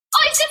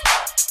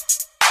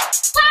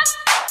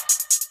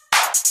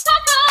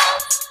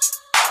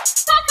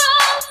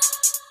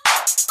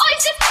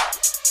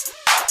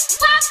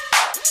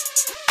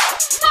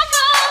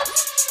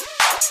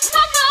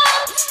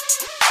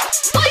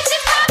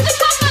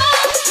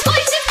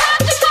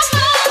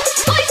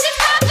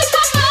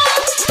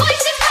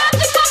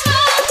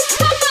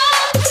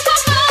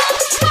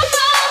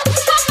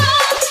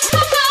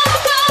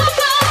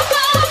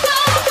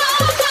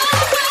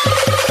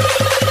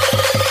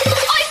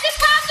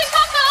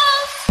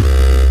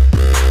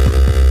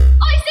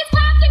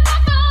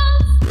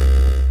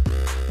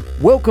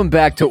Welcome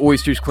back to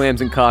Oysters,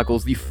 Clams, and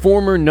Cockles, the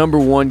former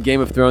 #1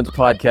 Game of Thrones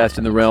podcast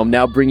in the realm,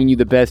 now bringing you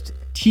the best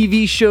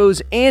TV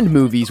shows and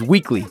movies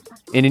weekly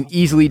in an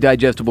easily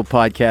digestible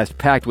podcast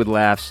packed with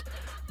laughs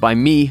by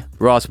me,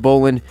 Ross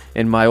Bolin,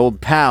 and my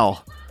old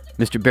pal,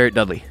 Mr. Barrett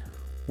Dudley.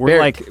 We're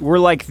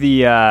like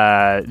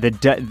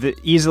the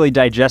easily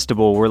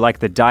digestible. We're like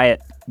the diet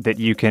that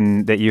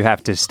you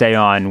have to stay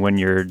on when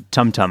your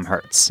tum-tum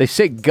hurts. They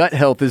say gut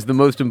health is the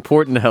most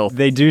important health.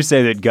 They do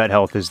say that gut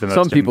health is the most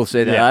Some people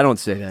say that. Yeah. I don't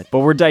say that. But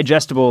we're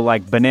digestible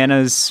like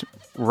bananas,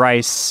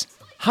 rice,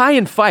 high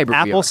in fiber.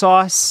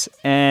 applesauce,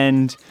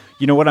 and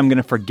you know what? I'm going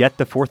to forget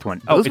the fourth one.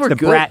 Those were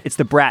good. It's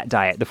the brat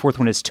diet. The fourth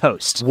one is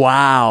toast.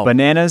 Wow.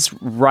 Bananas,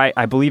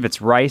 I believe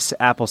it's rice,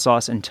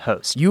 applesauce, and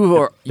toast.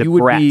 You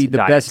would be the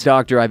best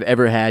doctor I've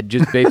ever had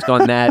just based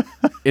on that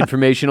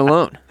information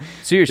alone.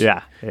 Seriously.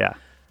 Yeah.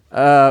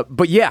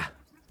 But yeah,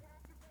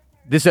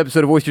 this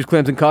episode of Oysters,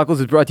 Clams, and Cockles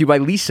is brought to you by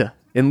Lisa.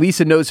 And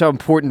Lisa knows how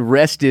important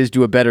rest is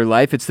to a better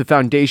life. It's the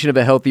foundation of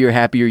a healthier,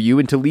 happier you.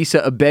 And to Lisa,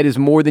 a bed is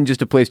more than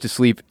just a place to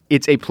sleep.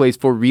 It's a place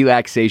for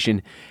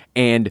relaxation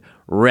and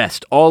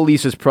rest. All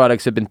Lisa's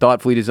products have been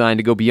thoughtfully designed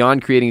to go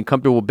beyond creating a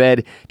comfortable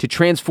bed to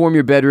transform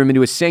your bedroom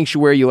into a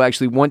sanctuary you'll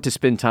actually want to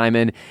spend time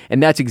in.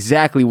 And that's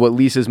exactly what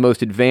Lisa's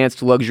most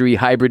advanced luxury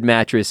hybrid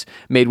mattress,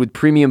 made with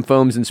premium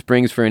foams and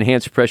springs for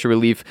enhanced pressure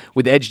relief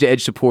with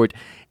edge-to-edge support,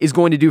 is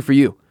going to do for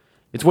you.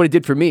 It's what it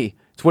did for me.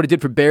 It's what it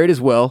did for Barrett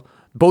as well.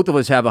 Both of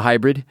us have a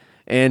hybrid,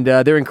 and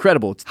they're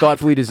incredible. It's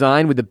thoughtfully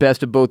designed with the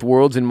best of both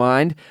worlds in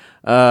mind.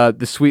 The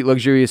sweet,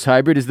 luxurious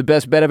hybrid is the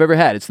best bed I've ever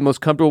had. It's the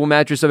most comfortable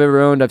mattress I've ever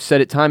owned. I've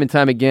said it time and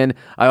time again.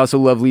 I also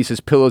love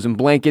Lisa's pillows and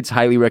blankets.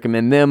 Highly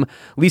recommend them.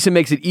 Lisa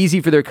makes it easy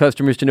for their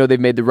customers to know they've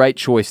made the right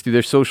choice through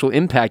their social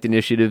impact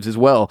initiatives as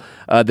well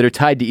that are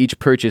tied to each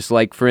purchase.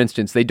 Like, for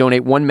instance, they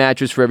donate one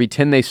mattress for every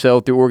 10 they sell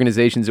through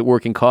organizations that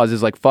work in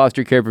causes like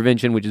foster care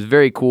prevention, which is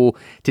very cool.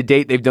 To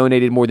date, they've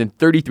donated more than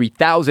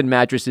 33,000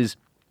 mattresses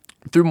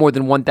through more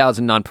than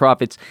 1,000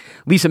 nonprofits.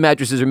 Lisa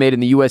mattresses are made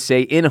in the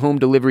USA. In-home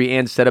delivery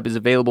and setup is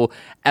available,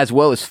 as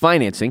well as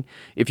financing,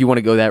 if you want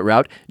to go that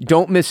route.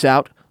 Don't miss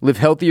out. Live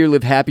healthier,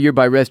 live happier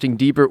by resting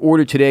deeper.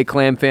 Order today,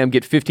 Clam Fam.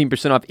 Get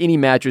 15% off any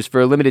mattress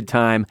for a limited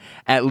time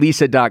at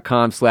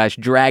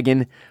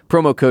lisa.com/dragon.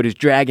 Promo code is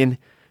DRAGON.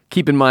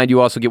 Keep in mind,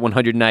 you also get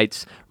 100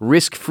 nights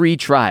risk-free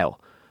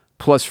trial,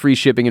 plus free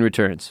shipping and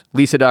returns.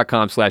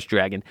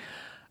 lisa.com/dragon.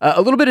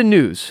 A little bit of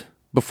news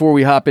before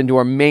we hop into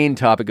our main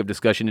topic of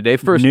discussion today.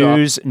 First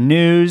news.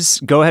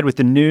 Go ahead with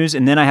the news,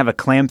 and then I have a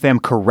Clam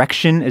Fam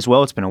correction as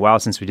well. It's been a while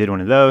since we did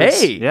one of those.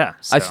 Hey! Yeah.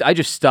 So. I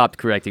just stopped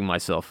correcting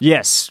myself.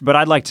 Yes, but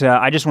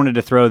I just wanted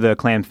to throw the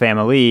Clam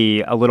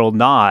family a little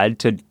nod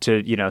to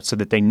so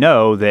that they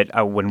know that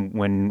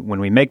when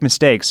we make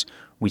mistakes,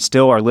 we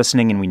still are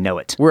listening and we know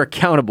it. We're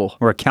accountable.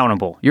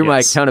 You're my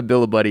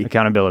accountability buddy.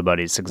 Accountability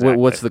buddies, exactly.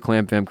 What's the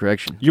Clam Fam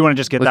correction? You want to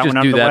just get that one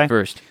out of the way? Let's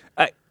just do that first.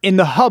 In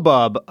the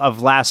hubbub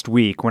of last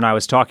week, when I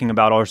was talking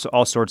about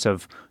all sorts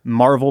of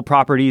Marvel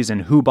properties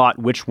and who bought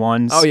which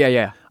ones. Oh,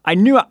 yeah. I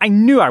knew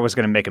I was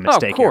going to make a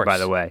mistake here, by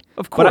the way.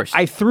 Of course. But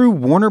I threw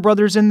Warner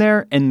Brothers in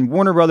there, and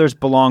Warner Brothers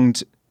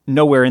belonged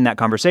nowhere in that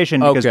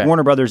conversation because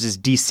Warner Brothers is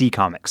DC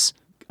Comics.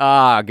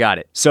 Ah, got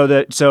it.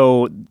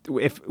 So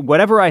if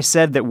whatever I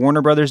said that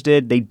Warner Brothers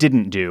did, they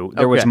didn't do.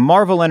 There was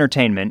Marvel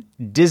Entertainment.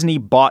 Disney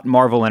bought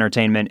Marvel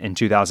Entertainment in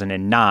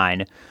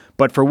 2009.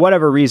 But for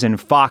whatever reason,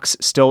 Fox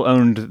still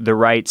owned the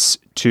rights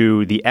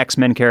to the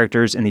X-Men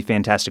characters and the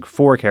Fantastic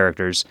Four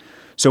characters.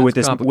 So with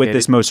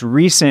this most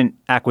recent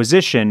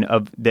acquisition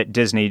that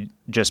Disney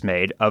just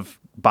made of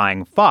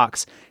buying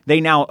Fox, they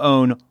now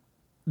own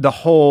the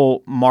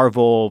whole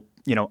Marvel,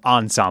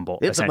 ensemble.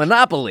 It's a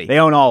monopoly. They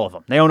own all of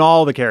them. They own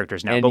all the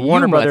characters now. And but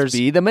Warner Brothers must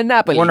be the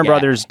monopoly. Warner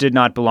Brothers did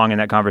not belong in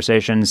that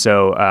conversation.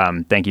 So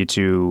thank you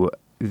to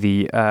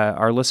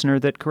our listener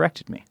that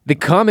corrected me. The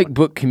comic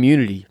book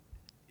community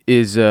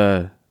is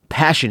a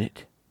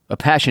passionate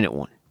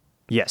one.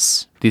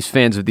 Yes. These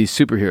fans of these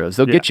superheroes,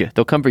 they'll get you.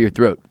 They'll come for your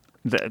throat.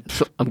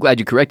 So I'm glad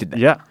you corrected that.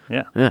 Yeah.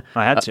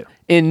 I had to.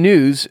 In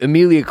news,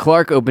 Emilia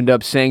Clarke opened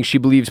up saying she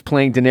believes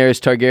playing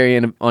Daenerys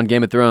Targaryen on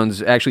Game of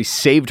Thrones actually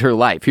saved her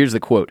life. Here's the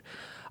quote.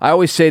 I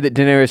always say that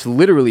Daenerys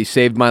literally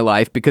saved my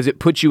life because it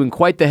puts you in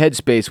quite the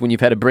headspace when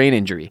you've had a brain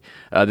injury.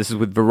 This is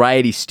with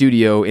Variety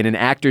Studio in an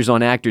Actors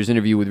on Actors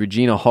interview with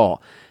Regina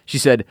Hall. She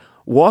said,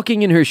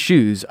 walking in her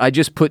shoes, I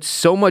just put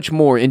so much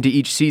more into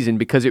each season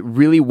because it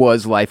really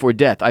was life or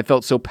death. I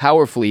felt so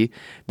powerfully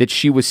that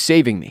she was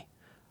saving me.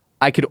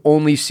 I could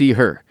only see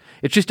her.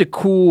 It's just a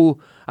cool,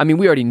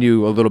 we already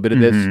knew a little bit of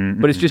this,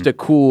 but it's just a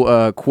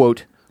cool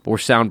quote or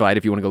soundbite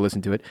if you want to go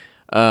listen to it.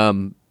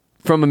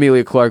 From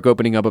Emilia Clarke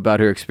opening up about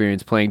her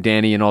experience playing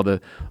Dany and all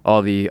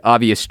the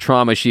obvious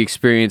trauma she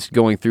experienced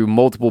going through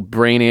multiple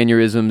brain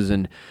aneurysms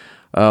and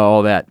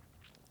all that.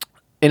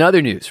 In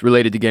other news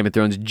related to Game of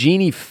Thrones,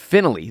 Jeannie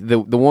Finley, the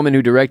woman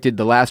who directed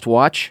The Last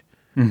Watch,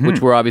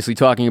 which we're obviously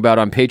talking about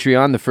on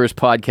Patreon, the first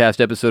podcast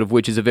episode of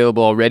which is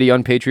available already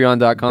on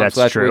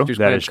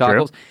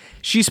patreon.com/oysters.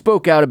 She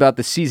spoke out about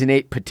the Season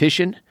 8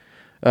 petition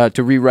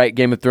to rewrite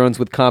Game of Thrones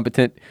with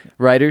competent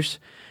writers.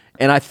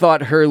 And I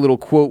thought her little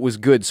quote was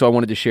good, so I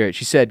wanted to share it.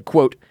 She said,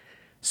 quote,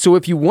 "So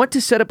if you want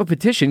to set up a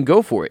petition,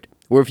 go for it.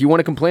 Or if you want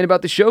to complain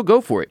about the show,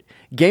 go for it.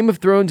 Game of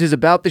Thrones is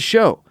about the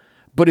show,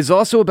 but is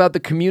also about the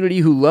community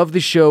who love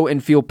the show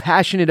and feel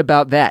passionate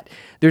about that.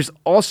 There's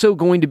also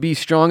going to be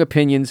strong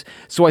opinions,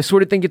 so I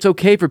sort of think it's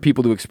okay for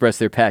people to express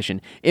their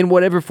passion, in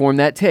whatever form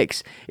that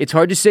takes. It's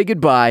hard to say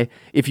goodbye.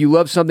 If you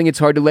love something, it's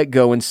hard to let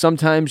go, and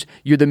sometimes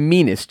you're the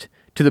meanest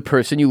to the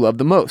person you love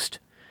the most."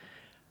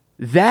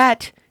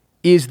 That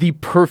is the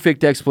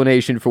perfect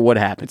explanation for what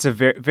happened. It's a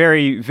very,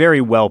 very,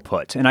 very well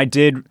put. And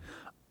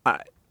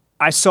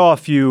I saw a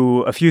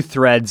few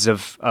threads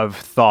of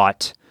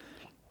thought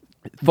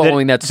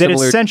following that similar...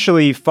 that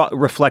essentially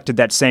reflected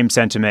that same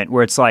sentiment,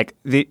 where it's like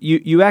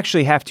you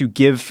actually have to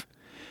give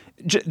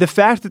the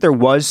fact that there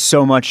was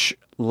so much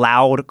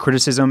loud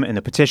criticism in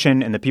the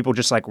petition and the people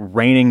just like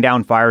raining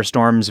down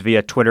firestorms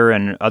via Twitter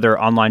and other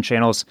online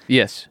channels.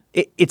 Yes.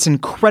 It's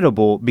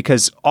incredible,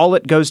 because all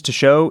it goes to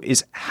show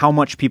is how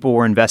much people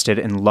were invested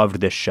and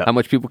loved this show. How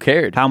much people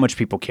cared.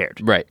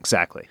 Right.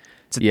 Exactly.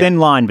 It's a thin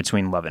line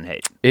between love and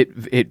hate.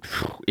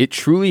 It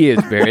truly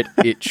is, Barrett.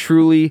 It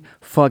truly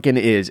fucking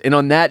is. And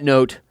on that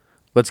note,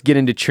 let's get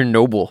into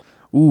Chernobyl.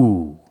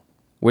 Ooh.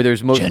 Where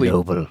there's mostly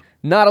Chernobyl.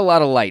 Not a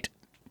lot of light,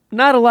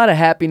 not a lot of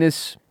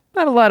happiness,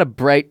 not a lot of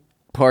bright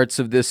parts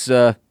of this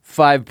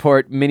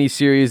 5-part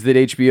miniseries that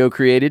HBO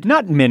created.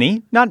 Not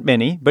many,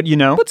 but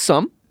But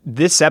some.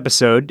 This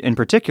episode in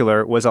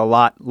particular was a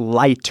lot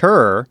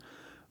lighter,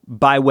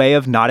 by way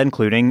of not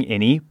including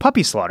any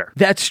puppy slaughter.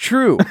 That's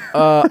true.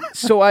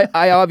 So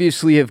I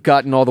obviously have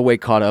gotten all the way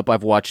caught up.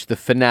 I've watched the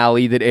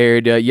finale that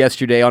aired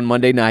yesterday on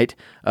Monday night.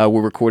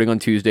 We're recording on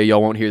Tuesday.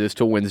 Y'all won't hear this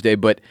till Wednesday.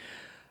 But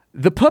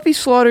the puppy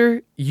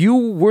slaughter, you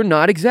were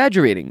not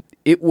exaggerating.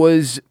 It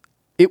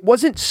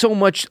wasn't so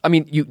much... I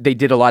mean, they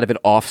did a lot of it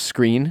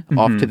off-screen,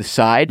 off to the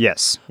side.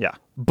 Yes, yeah.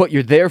 But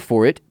you're there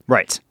for it.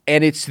 Right.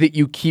 And it's that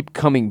you keep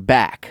coming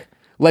back.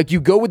 Like,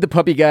 you go with the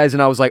puppy guys,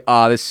 and I was like,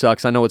 this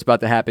sucks. I know what's about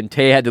to happen.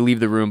 Tay had to leave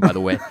the room, by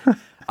the way.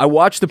 I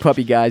watched the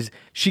puppy guys.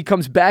 She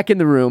comes back in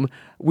the room.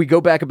 We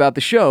go back about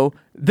the show.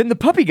 Then the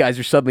puppy guys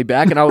are suddenly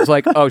back, and I was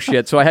like, oh,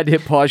 shit. So I had to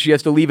hit pause. She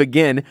has to leave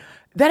again.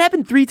 That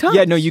happened 3 times.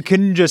 Yeah, no, you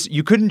couldn't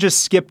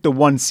just skip the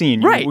one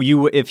scene. Right.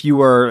 If you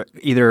were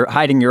either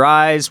hiding your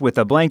eyes with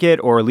a blanket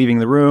or leaving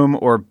the room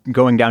or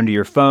going down to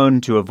your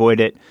phone to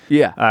avoid it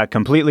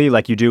completely,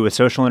 like you do with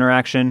social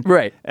interaction.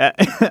 Right.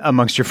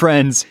 Amongst your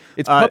friends.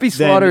 It's puppy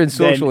slaughter and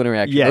social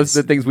interaction. Yes. Those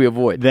are the things we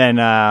avoid. Then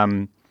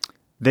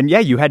yeah,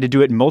 you had to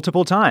do it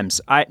multiple times.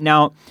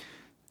 Now,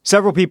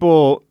 several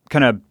people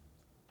kind of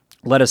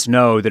let us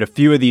know that a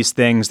few of these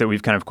things that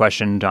we've kind of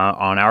questioned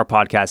on our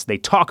podcast, they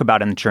talk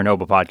about in the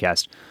Chernobyl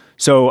podcast.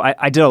 So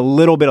I did a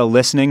little bit of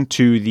listening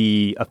to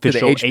the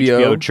official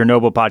HBO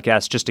Chernobyl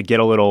podcast just to get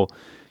a little,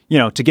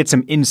 to get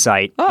some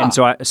insight. And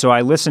so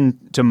I listened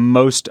to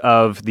most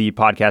of the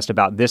podcast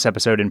about this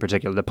episode in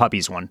particular, the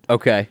puppies one.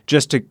 Okay.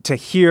 Just to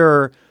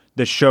hear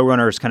the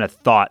showrunner's kind of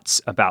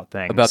thoughts about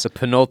things. About the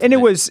penultimate. And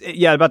it was,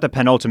 about the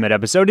penultimate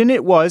episode. And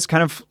it was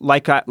kind of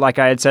like I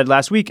had said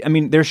last week. I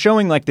mean, they're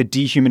showing like the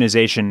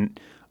dehumanization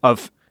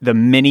of the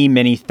many,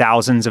 many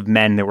thousands of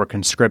men that were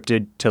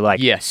conscripted to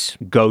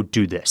go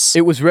do this.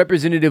 It was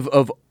representative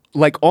of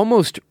like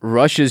almost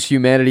Russia's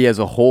humanity as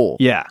a whole.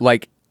 Yeah.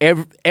 Like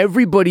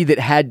everybody that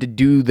had to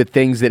do the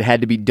things that had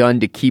to be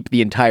done to keep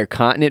the entire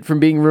continent from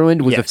being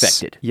ruined was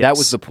affected. Yes. That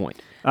was the point.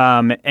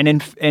 And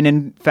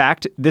in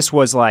fact, this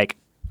was like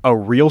a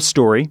real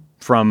story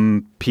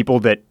from people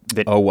that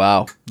oh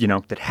wow,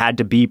 that had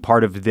to be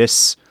part of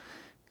this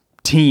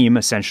team,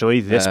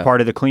 essentially, this part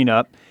of the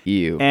cleanup.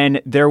 Ew.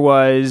 And there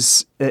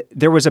was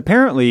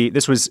apparently,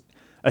 this was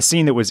a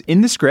scene that was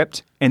in the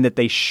script and that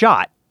they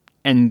shot,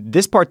 and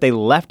this part they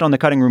left on the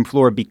cutting room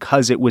floor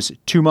because it was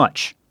too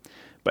much.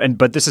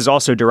 But this is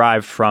also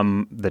derived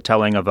from the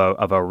telling of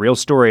a real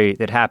story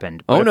that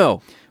happened.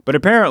 But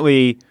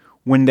apparently,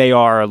 when they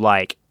are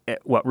like,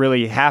 what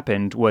really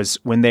happened was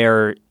when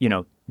they're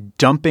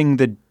dumping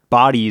the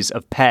bodies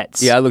of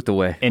pets. Yeah, I looked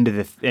away into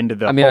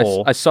the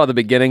hole. I saw the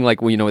beginning,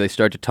 like when they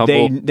start to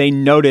tumble. They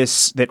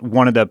notice that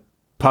one of the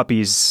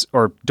puppies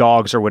or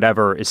dogs or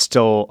whatever is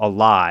still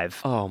alive.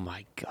 Oh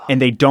my god!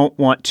 And they don't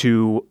want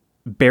to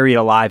bury it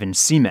alive in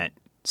cement,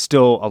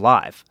 still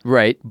alive.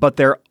 Right. But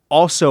they're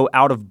also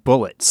out of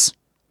bullets.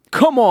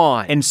 Come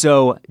on. And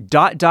so ...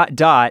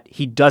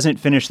 he doesn't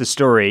finish the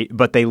story,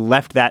 but they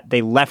left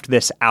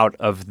this out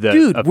of the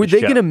Dude, were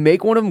they show. Gonna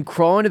make one of them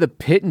crawl into the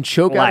pit and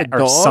choke out a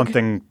dog? Or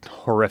something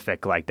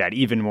horrific like that,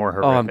 even more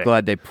horrific. Oh, I'm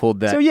glad they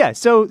pulled that. So yeah,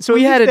 so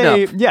we had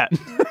enough. Yeah.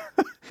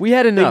 We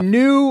had enough. They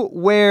knew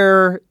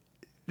where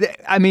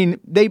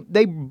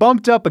they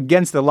bumped up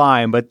against the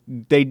line, but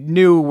they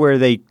knew where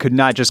they could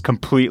not just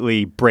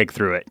completely break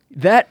through it.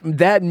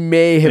 That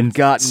may have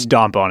gotten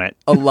stomp on it.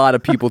 A lot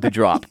of people to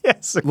drop.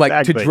 Yes, exactly.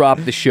 Like to drop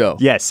the show.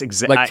 Yes,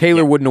 exactly. Like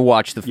Taylor wouldn't have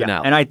watched the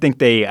finale. And I think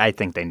they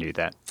knew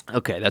that.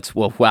 Okay,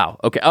 wow.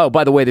 Okay. Oh,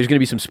 by the way, there's going to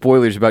be some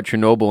spoilers about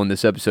Chernobyl in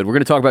this episode. We're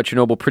going to talk about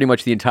Chernobyl pretty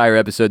much the entire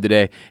episode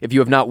today. If you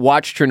have not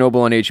watched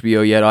Chernobyl on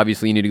HBO yet,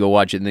 obviously you need to go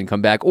watch it and then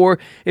come back. Or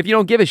if you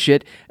don't give a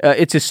shit,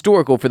 it's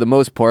historical for the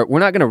most part. We're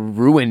not going to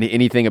ruin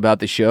anything about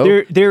the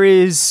show. There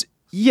is,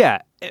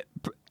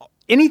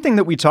 anything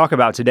that we talk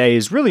about today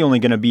is really only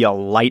going to be a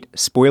light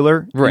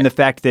spoiler in the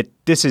fact that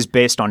this is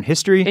based on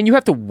history. And you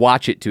have to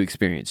watch it to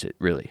experience it,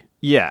 really.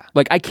 Yeah.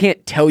 Like, I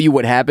can't tell you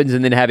what happens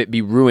and then have it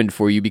be ruined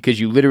for you because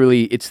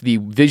it's the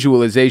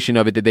visualization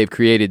of it that they've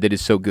created that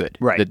is so good.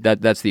 Right.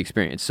 That's the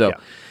experience. So,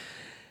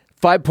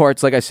 5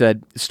 parts, like I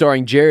said,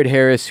 starring Jared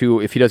Harris,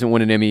 who, if he doesn't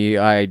win an Emmy,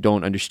 I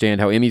don't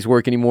understand how Emmys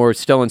work anymore.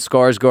 Stellan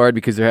Skarsgård,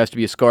 because there has to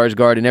be a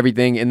Skarsgård and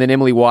everything. And then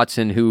Emily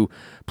Watson, who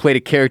played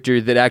a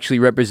character that actually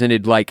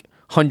represented, like,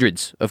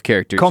 hundreds of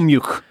characters.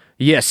 Kamyuk.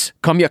 Yes,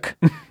 Kamyuk.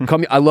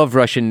 I love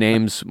Russian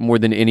names more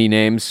than any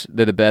names.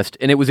 They're the best.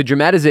 And it was a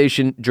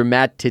dramatization?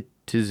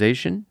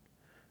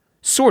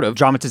 Sort of.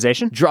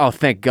 Dramatization? Oh,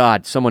 thank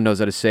God. Someone knows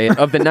how to say it.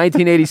 Of the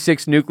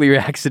 1986 nuclear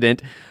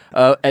accident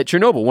at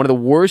Chernobyl, one of the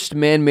worst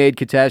man-made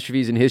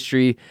catastrophes in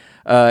history.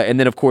 And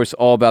then, of course,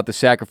 all about the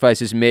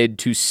sacrifices made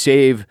to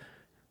save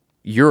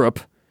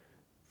Europe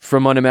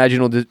from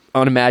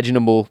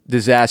unimaginable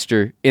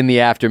disaster in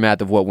the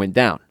aftermath of what went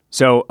down.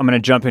 So I'm going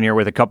to jump in here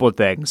with a couple of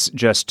things,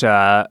 just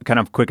kind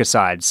of quick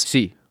asides.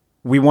 See.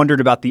 We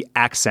wondered about the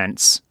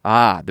accents.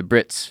 Ah, the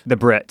Brits. The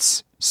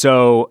Brits.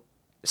 So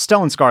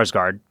Stellan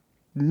Skarsgård,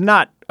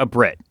 not a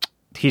Brit.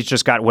 He's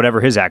just got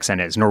whatever his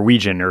accent is,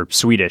 Norwegian or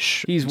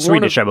Swedish.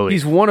 Swedish, I believe.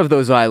 He's one of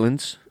those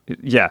islands.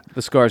 Yeah. The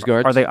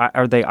Skarsgårds.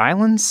 Are they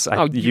islands?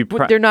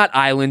 But they're not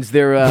islands.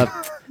 They're,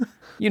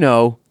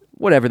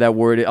 whatever that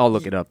word is. I'll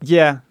look it up.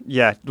 Yeah.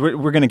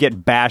 We're going to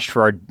get bashed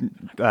for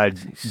our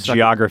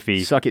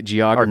geography. Suck at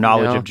geography. Our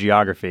knowledge of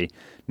geography.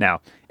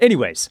 Now,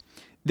 anyways,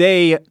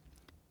 they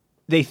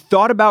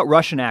thought about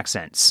Russian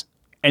accents,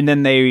 and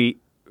then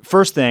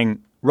first thing,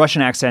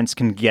 Russian accents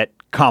can get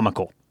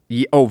comical.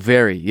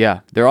 Very, yeah.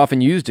 They're often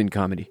used in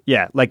comedy.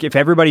 Yeah, like if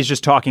everybody's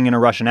just talking in a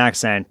Russian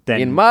accent,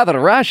 then... In Mother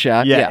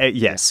Russia.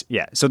 Yes.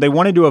 So they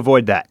wanted to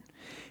avoid that.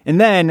 And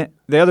then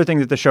the other thing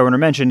that the showrunner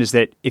mentioned is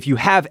that if you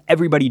have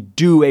everybody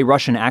do a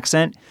Russian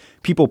accent,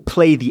 people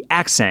play the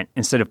accent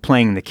instead of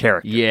playing the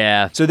character.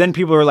 Yeah. So then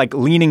people are like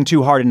leaning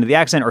too hard into the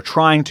accent or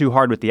trying too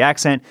hard with the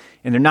accent,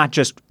 and they're not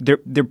just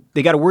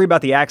they got to worry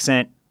about the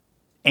accent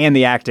and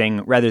the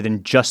acting rather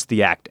than just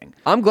the acting.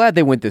 I'm glad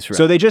they went this route.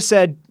 So they just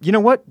said, you know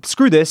what?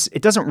 Screw this.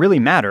 It doesn't really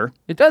matter.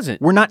 It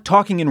doesn't. We're not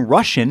talking in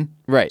Russian.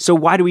 Right. So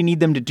why do we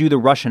need them to do the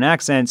Russian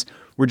accents?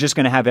 We're just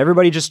going to have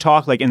everybody just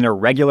talk like in their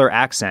regular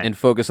accent. And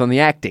focus on the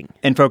acting.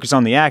 And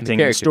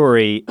the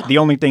story. The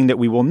only thing that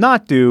we will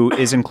not do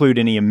is include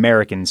any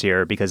Americans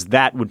here because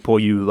that would pull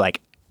you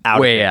like out.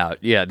 Way out.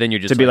 Yeah, then you're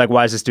just... To be like,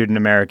 why is a student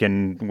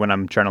American when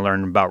I'm trying to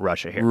learn about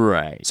Russia here?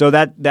 Right. So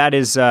that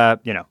is,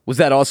 Was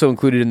that also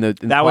included in the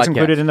That was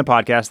included in the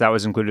podcast. That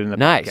was included in the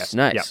podcast.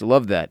 Nice. Yep.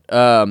 Love that.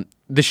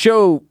 The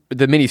show,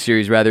 the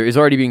miniseries rather, is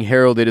already being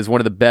heralded as one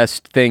of the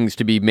best things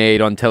to be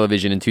made on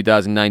television in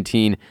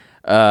 2019.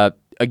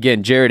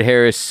 Again, Jared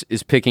Harris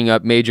is picking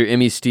up major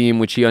Emmy steam,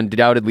 which he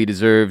undoubtedly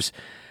deserves.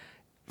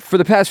 For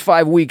the past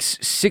 5 weeks,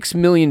 6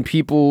 million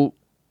people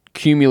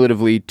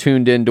cumulatively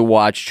tuned in to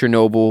watch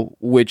Chernobyl,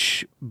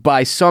 which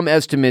by some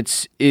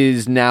estimates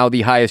is now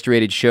the highest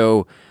rated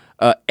show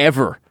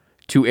ever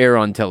to air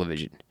on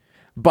television.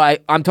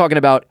 I'm talking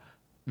about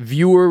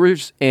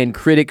viewers and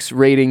critics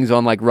ratings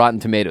on like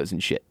Rotten Tomatoes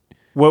and shit.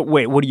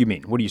 Wait, what do you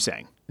mean? What are you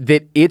saying?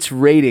 That its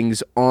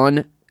ratings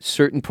on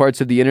certain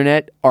parts of the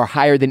internet are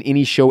higher than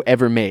any show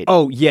ever made.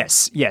 Oh,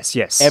 yes.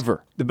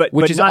 Ever.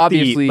 Which is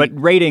obviously... But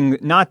rating,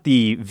 not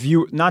the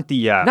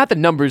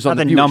numbers on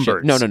the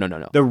viewership. numbers.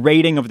 No. The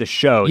rating of the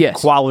show, yes.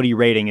 Quality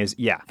rating is,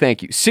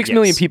 Thank you. 6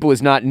 million people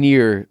is not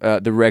near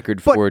the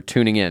record for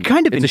tuning in.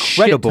 Kind of it's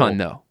incredible a shit ton,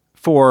 though.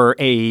 For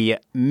a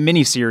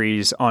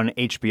miniseries on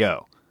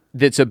HBO.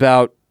 That's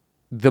about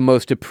the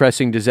most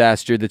depressing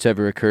disaster that's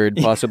ever occurred,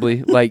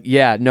 possibly.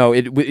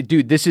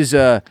 Dude, this is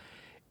a...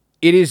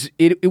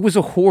 It was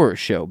a horror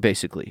show,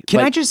 basically. Can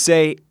I just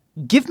say,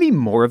 give me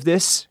more of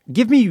this?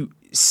 Give me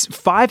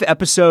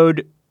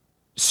 5-episode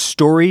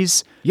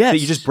stories that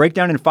you just break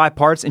down in 5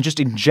 parts and just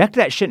inject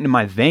that shit into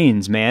my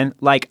veins, man.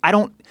 Like,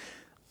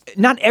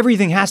 not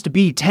everything has to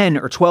be 10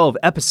 or 12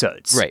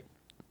 episodes. Right.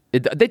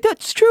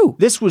 That's true.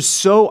 This was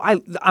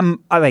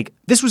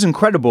this was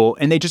incredible,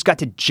 and they just got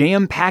to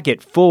jam pack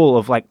it full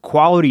of like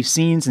quality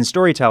scenes and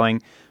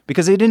storytelling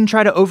because they didn't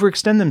try to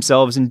overextend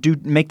themselves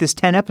and make this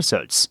 10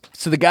 episodes.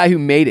 So the guy who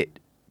made it,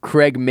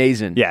 Craig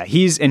Mazin. Yeah,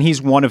 he's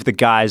one of the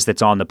guys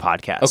that's on the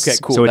podcast. Okay,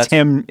 cool. So it's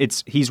him.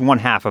 He's one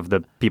half of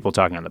the people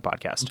talking on the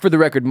podcast. For the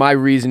record, my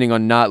reasoning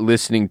on not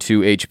listening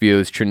to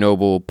HBO's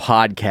Chernobyl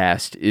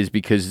podcast is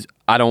because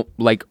I don't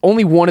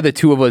only one of the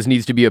two of us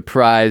needs to be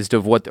praised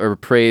of what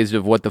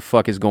the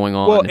fuck is going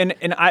on. Well,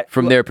 and I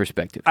from their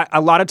perspective. A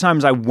lot of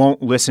times I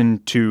won't listen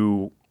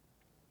to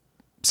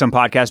some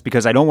podcasts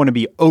because I don't want to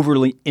be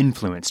overly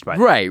influenced by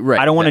them. Right.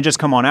 I don't want to just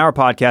come on our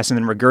podcast and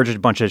then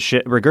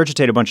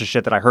regurgitate a bunch of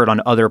shit that I heard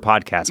on other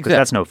podcasts, because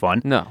that's no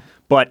fun. No.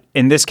 But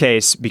in this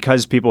case,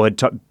 because people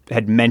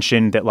had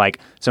mentioned that like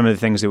some of the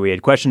things that we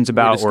had questions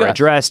about were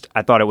addressed,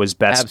 I thought it was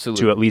best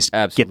to at least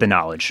get the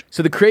knowledge.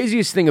 So the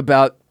craziest thing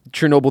about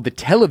Chernobyl, the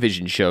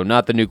television show,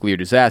 not the nuclear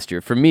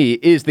disaster, for me,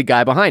 is the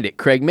guy behind it,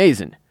 Craig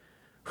Mazin,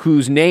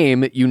 whose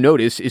name, you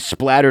notice, is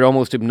splattered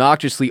almost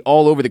obnoxiously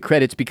all over the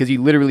credits because he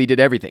literally did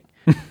everything.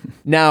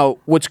 Now,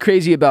 what's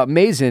crazy about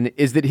Mazin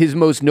is that his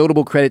most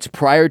notable credits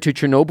prior to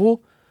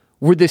Chernobyl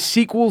were the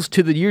sequels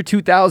to the year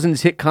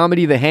 2000's hit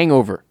comedy The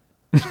Hangover.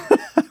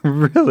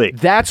 Really?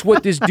 That's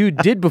what this dude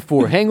did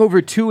before,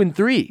 Hangover 2 and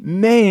 3.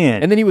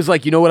 Man. And then he was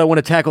like, you know what I want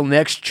to tackle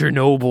next?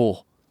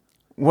 Chernobyl.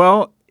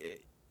 Well,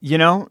 you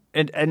know,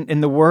 and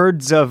in the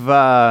words of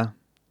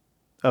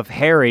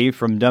Harry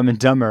from Dumb and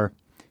Dumber,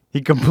 he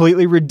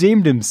completely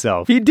redeemed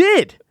himself. He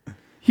did.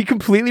 He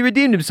completely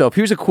redeemed himself.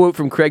 Here's a quote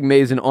from Craig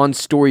Mazin on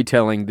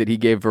storytelling that he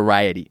gave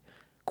Variety.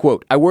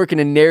 Quote, I work in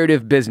a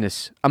narrative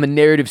business. I'm a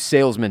narrative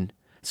salesman.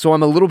 So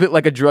I'm a little bit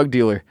like a drug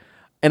dealer.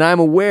 And I'm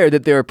aware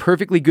that there are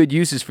perfectly good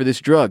uses for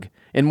this drug.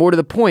 And more to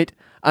the point,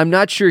 I'm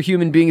not sure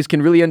human beings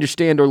can really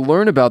understand or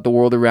learn about the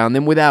world around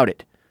them without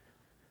it.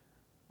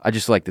 I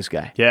just like this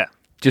guy. Yeah.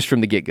 Just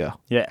from the get-go.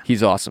 Yeah.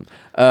 He's awesome.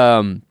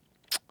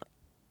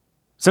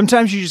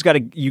 Sometimes you just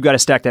gotta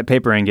stack that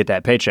paper and get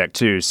that paycheck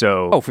too.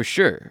 So oh, for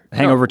sure.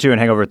 Hangover 2 and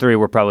Hangover 3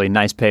 were probably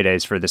nice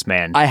paydays for this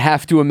man. I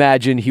have to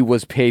imagine he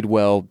was paid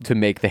well to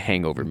make the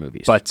Hangover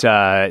movies. But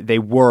they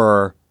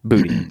were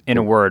booty. In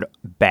a word,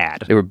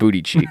 bad. They were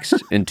booty cheeks.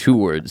 In 2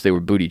 words, they were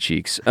booty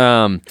cheeks.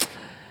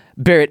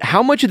 Barrett,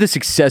 how much of the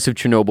success of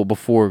Chernobyl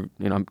before,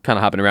 I'm kind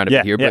of hopping around a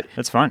bit here, but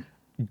that's fine.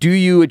 Do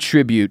you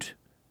attribute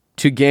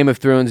to Game of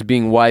Thrones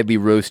being widely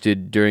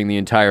roasted during the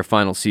entire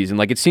final season?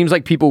 Like, it seems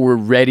like people were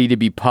ready to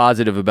be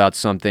positive about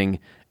something,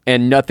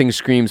 and nothing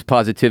screams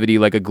positivity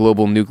like a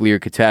global nuclear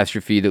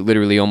catastrophe that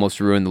literally almost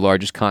ruined the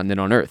largest continent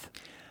on Earth.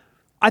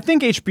 I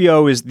think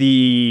HBO is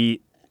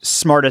the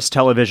smartest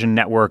television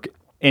network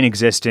in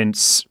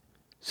existence.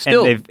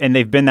 Still. And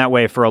they've been that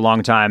way for a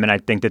long time, and I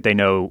think that they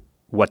know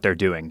what they're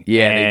doing.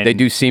 Yeah, they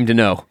do seem to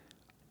know.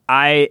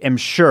 I am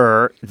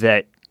sure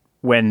that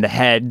when the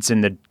heads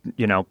and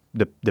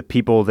the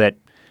people that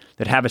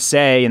have a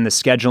say in the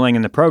scheduling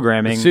and the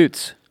programming the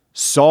suits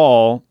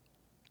saw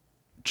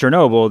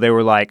Chernobyl, they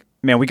were like,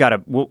 man,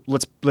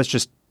 let's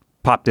just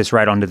pop this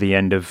right onto the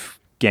end of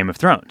Game of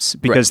Thrones,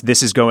 because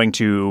this is going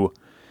to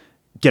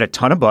get a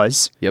ton of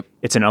buzz. Yep.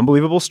 It's an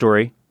unbelievable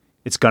story.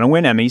 It's going to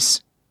win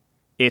Emmys.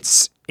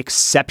 It's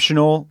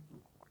exceptional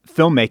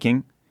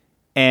filmmaking.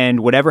 And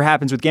whatever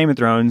happens with Game of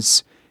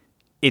Thrones,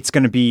 it's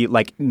going to be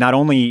like, not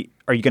only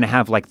are you going to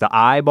have like the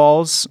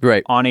eyeballs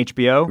on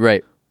HBO,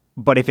 right,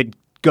 but if it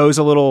goes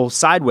a little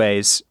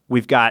sideways,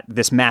 we've got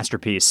this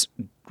masterpiece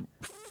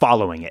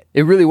following it.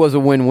 It really was a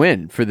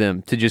win-win for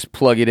them to just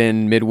plug it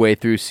in midway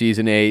through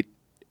season 8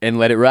 and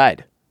let it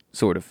ride,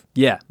 sort of.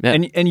 Yeah.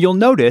 And you'll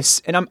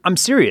notice, and I'm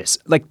serious,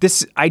 like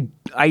this,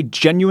 I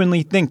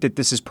genuinely think that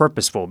this is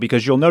purposeful,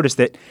 because you'll notice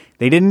that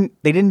they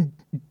didn't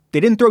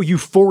throw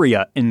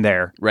Euphoria in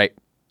there. Right.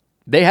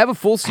 They have a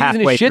full season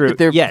halfway of shit through. that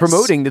they're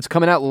promoting that's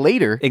coming out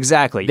later.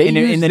 Exactly. They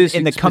in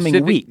the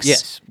coming weeks.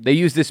 Yes. They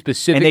use this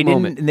specific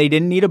moment. And they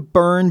didn't need to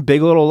burn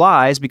Big Little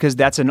Lies, because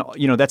that's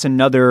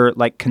another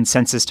like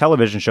consensus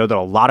television show that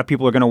a lot of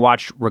people are going to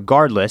watch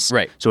regardless.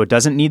 Right. So it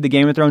doesn't need the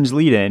Game of Thrones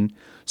lead in.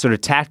 So to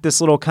tack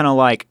this little kind of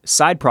like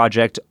side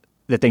project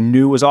that they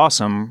knew was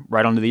awesome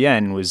right onto the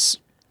end was,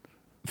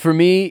 for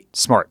me,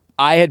 smart.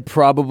 I had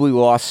probably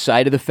lost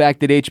sight of the fact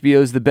that HBO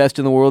is the best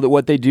in the world at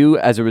what they do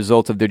as a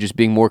result of there just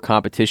being more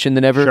competition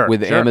than ever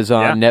with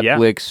Amazon,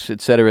 Netflix,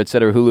 et cetera,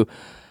 Hulu.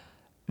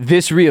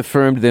 This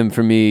reaffirmed them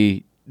for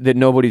me that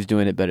nobody's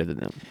doing it better than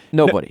them.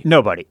 Nobody.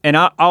 Nobody. And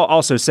I'll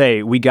also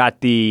say we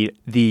got the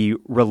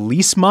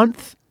release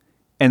month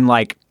and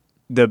like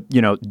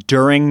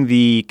during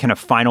the kind of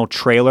final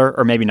trailer,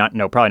 or maybe not,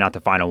 no, probably not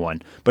the final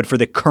one, but for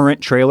the current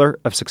trailer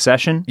of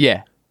Succession.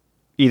 Yeah.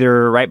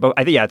 Either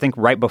I think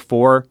right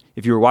before,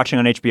 if you were watching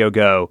on HBO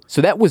Go.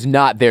 So that was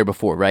not there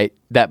before, right?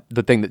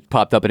 The thing that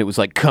popped up and it was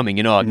like coming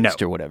in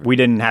August or whatever. We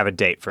didn't have a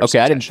date for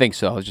Succession. I didn't think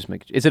so. I was just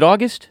making. Is it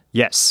August?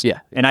 Yes.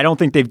 Yeah. And I don't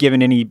think they've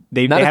given any.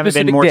 They haven't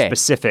been more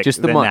specific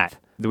just the than month.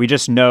 that. We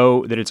just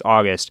know that it's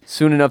August.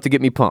 Soon enough to get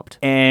me pumped.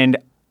 And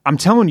I'm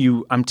telling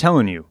you,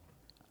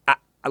 I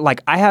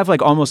have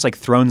like almost like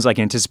Thrones-like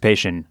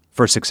anticipation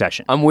for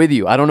Succession. I'm with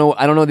you. I don't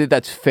know that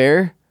that's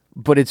fair.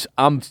 But it's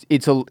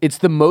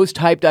the most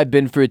hyped I've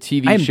been for a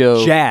TV show.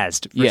 I'm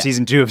jazzed for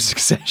season 2 of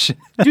Succession.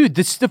 Dude,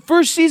 the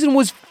first season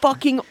was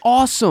fucking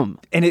awesome.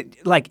 And it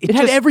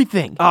had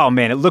everything. Oh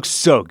man, it looks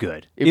so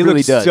good. It really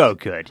looks does. So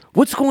good.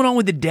 What's going on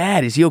with the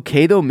dad? Is he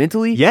okay though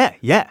mentally? Yeah.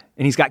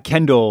 And he's got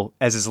Kendall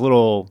as his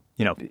little,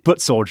 foot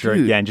soldier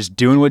again, just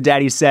doing what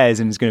daddy says,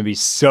 and it's going to be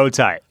so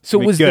tight. So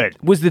was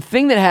the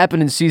thing that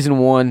happened in season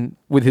 1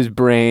 with his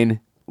brain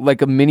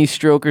like a mini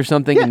stroke or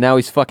something, and now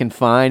he's fucking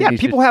fine. Yeah,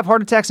 people have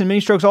heart attacks and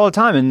mini strokes all the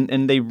time,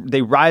 and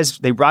they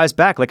rise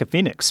back like a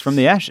phoenix from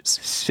the ashes.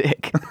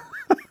 Sick.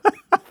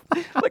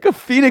 Like a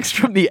phoenix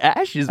from the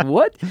ashes.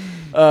 What?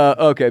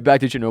 Okay, back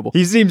to Chernobyl.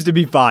 He seems to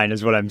be fine,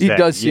 is what I'm saying. He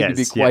does seem to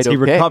be quite okay. He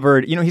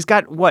recovered. He's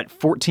got, what,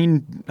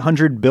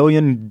 $1,400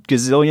 billion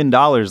gazillion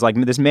dollars. Like,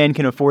 this man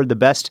can afford the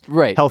best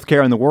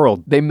healthcare in the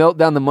world. They melt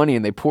down the money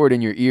and they pour it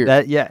in your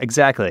ear. Yeah,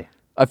 exactly.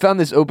 I found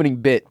this opening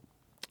bit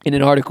in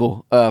an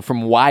article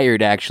from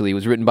Wired, actually. It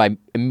was written by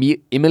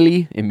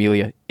Emily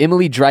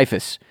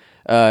Dreyfus.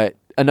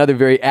 Another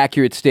very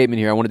accurate statement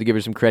here. I wanted to give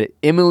her some credit.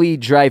 Emily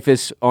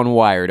Dreyfus on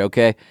Wired,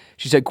 okay?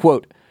 She said,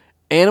 quote,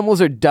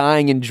 "Animals are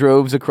dying in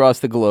droves across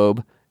the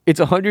globe. It's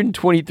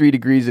 123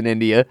 degrees in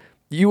India.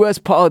 U.S.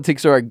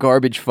 politics are a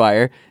garbage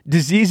fire.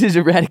 Diseases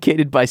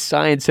eradicated by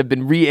science have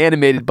been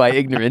reanimated by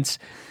ignorance.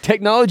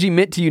 Technology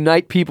meant to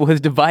unite people has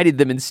divided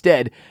them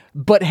instead.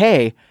 But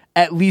hey,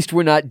 at least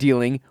we're not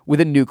dealing with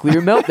a nuclear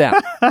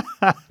meltdown."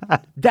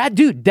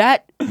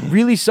 That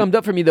really summed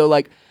up for me, though.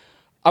 Like,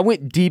 I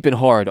went deep and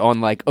hard on,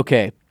 like,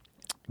 okay,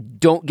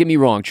 don't get me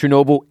wrong,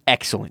 Chernobyl,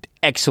 excellent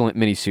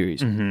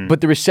miniseries. Mm-hmm.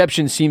 But the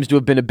reception seems to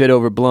have been a bit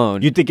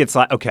overblown. You think it's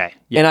like, okay.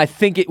 Yeah. And I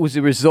think it was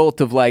a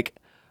result of, like,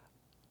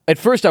 at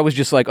first I was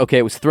just like, okay,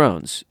 it was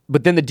Thrones.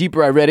 But then the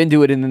deeper I read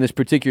into it, and then this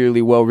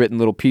particularly well-written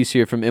little piece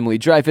here from Emily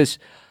Dreyfus,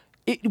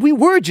 we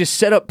were just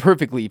set up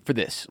perfectly for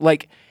this.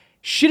 Like,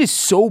 shit is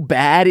so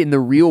bad in the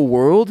real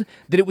world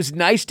that it was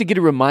nice to get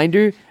a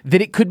reminder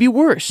that it could be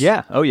worse.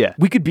 Yeah. Oh, yeah.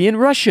 We could be in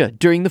Russia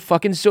during the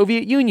fucking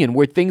Soviet Union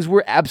where things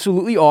were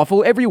absolutely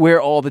awful everywhere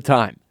all the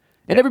time.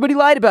 And everybody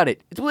lied about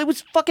it. It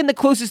was fucking the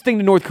closest thing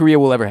to North Korea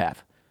we'll ever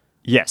have.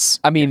 Yes.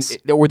 I mean,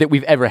 or that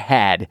we've ever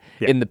had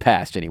in the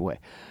past anyway.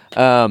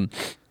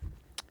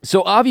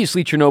 So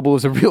obviously Chernobyl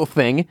is a real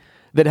thing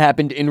that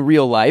happened in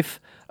real life.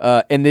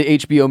 And the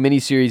HBO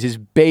miniseries is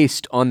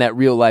based on that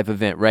real life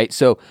event, right?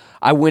 So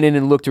I went in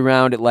and looked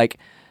around at like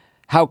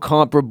how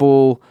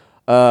comparable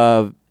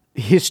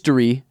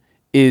history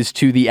is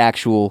to the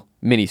actual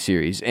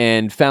miniseries,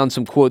 and found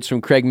some quotes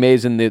from Craig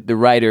Mazin, the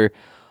writer,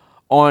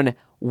 on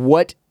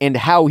what and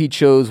how he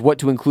chose what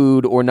to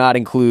include or not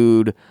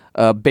include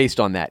based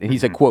on that. And he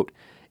said, quote,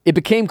 "It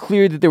became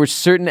clear that there were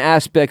certain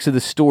aspects of the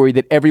story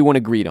that everyone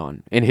agreed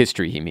on." In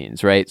history, he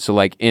means, right? So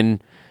like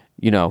in,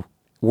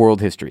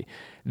 world history.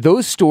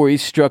 "Those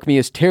stories struck me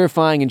as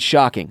terrifying and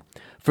shocking.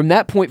 From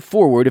that point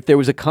forward, if there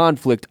was a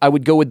conflict, I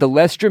would go with the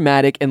less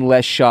dramatic and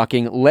less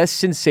shocking, less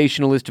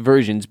sensationalist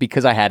versions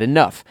because I had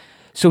enough."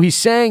 So he's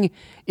saying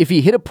if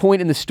he hit a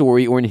point in the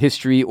story or in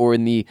history or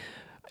in the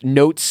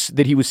notes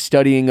that he was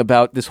studying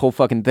about this whole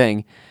fucking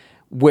thing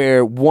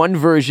where one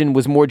version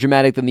was more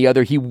dramatic than the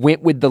other, he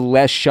went with the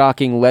less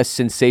shocking, less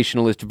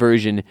sensationalist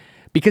version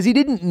because he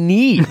didn't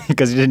need...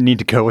 because he didn't need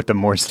to go with the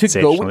more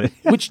sensational.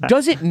 Which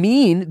doesn't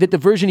mean that the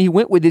version he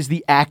went with is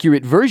the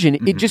accurate version.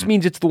 It just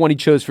means it's the one he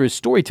chose for his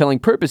storytelling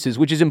purposes,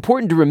 which is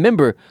important to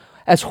remember.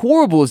 As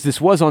horrible as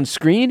this was on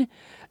screen,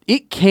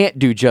 it can't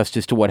do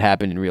justice to what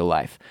happened in real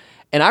life.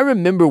 And I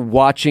remember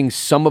watching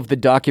some of the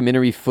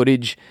documentary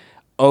footage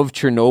of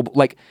Chernobyl.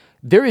 Like,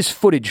 there is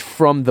footage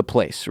from the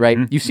place, right?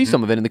 You see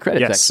some of it in the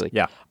credits, actually.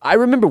 Yeah. I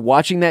remember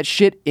watching that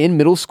shit in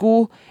middle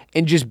school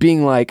and just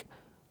being like,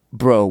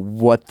 bro,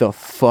 what the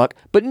fuck?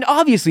 But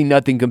obviously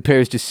nothing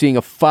compares to seeing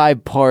a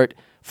 5-part,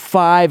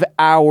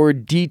 5-hour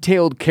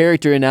detailed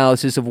character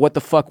analysis of what the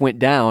fuck went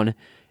down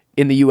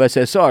in the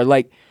USSR.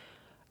 Like,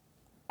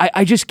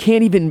 I just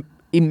can't even...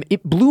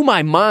 It blew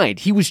my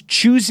mind. He was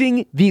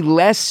choosing the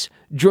less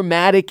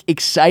dramatic,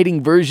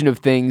 exciting version of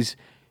things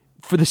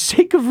for the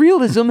sake of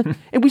realism,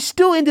 and we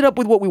still ended up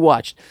with what we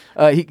watched.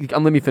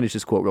 Let me finish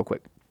this quote real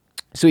quick.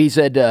 So he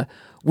said,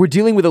 "We're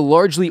dealing with a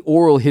largely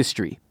oral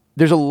history.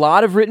 There's a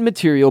lot of written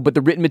material, but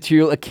the written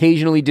material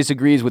occasionally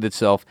disagrees with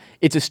itself.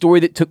 It's a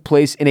story that took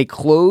place in a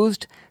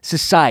closed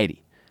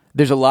society.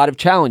 There's a lot of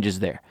challenges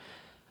there."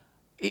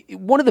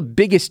 One of the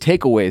biggest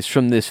takeaways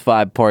from this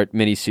 5-part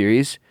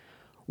miniseries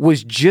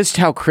was just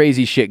how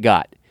crazy shit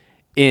got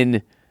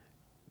in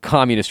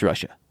communist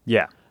Russia.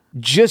 Yeah.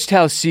 Just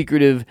how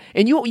secretive,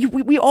 and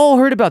we all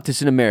heard about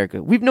this in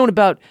America. We've known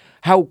about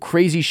how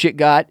crazy shit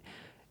got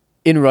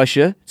in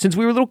Russia since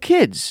we were little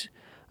kids.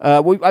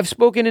 I've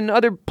spoken in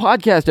other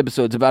podcast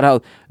episodes about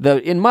how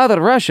in Mother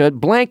Russia,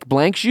 blank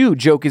blanks you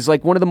joke is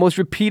like one of the most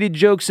repeated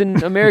jokes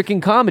in American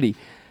comedy.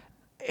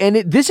 And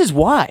this is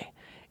why.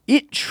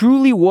 It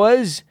truly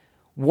was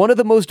one of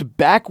the most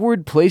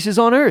backward places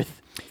on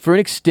earth for an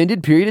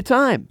extended period of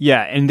time.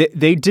 Yeah, and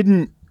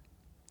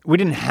we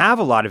didn't have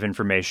a lot of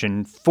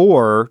information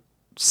for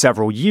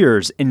several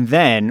years. And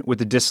then with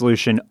the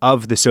dissolution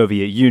of the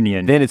Soviet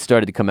Union, then it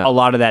started to come out. A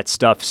lot of that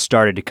stuff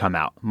started to come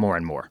out more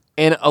and more.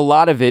 And a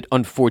lot of it,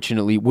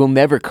 unfortunately, will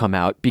never come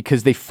out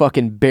because they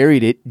fucking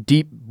buried it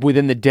deep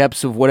within the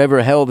depths of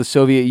whatever hell the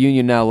Soviet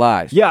Union now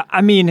lies. Yeah,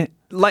 I mean,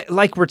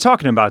 like we're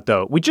talking about,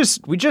 though, we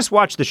just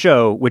watched the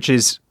show, which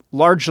is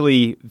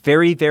largely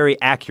very, very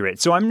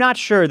accurate. So I'm not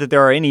sure that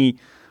there are any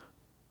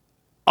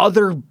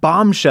other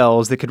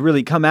bombshells that could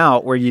really come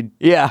out where you'd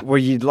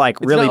like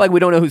it's really not like we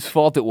don't know whose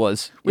fault it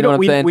was. You know what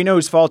I'm saying? We know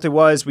whose fault it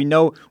was. We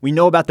know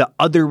about the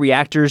other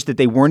reactors that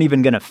they weren't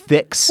even going to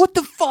fix. What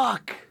the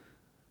fuck?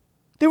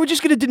 They were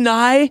just going to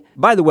deny?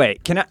 By the way,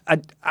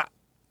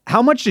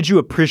 how much did you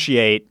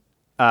appreciate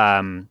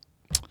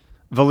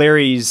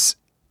Valeri's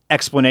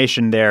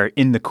explanation there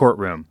in the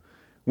courtroom?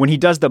 When he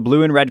does the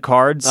blue and red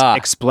cards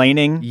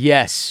explaining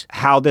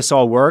how this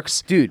all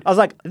works. Dude. I was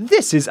like,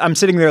 I'm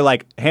sitting there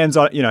like hands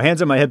on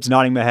my hips,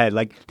 nodding my head.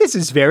 Like, this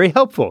is very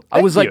helpful.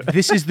 I was like,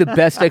 this is the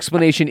best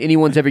explanation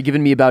anyone's ever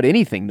given me about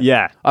anything. Though.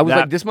 Yeah. I was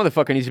like, this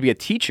motherfucker needs to be a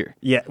teacher.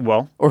 Yeah,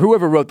 well. Or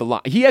whoever wrote the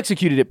line. He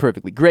executed it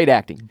perfectly. Great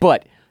acting.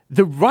 But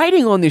the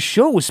writing on this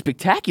show was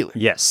spectacular.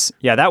 Yes.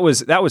 Yeah, that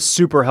was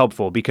super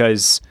helpful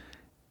because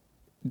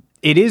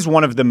it is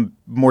one of the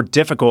more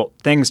difficult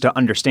things to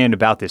understand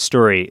about this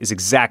story is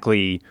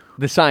exactly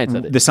the science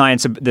of it.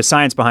 The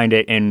science behind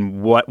it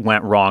and what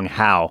went wrong,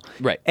 how.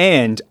 Right.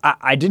 And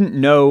I didn't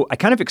know, I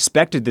kind of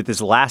expected that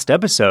this last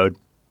episode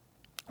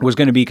was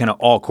going to be kind of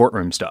all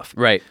courtroom stuff.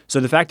 Right. So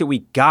the fact that we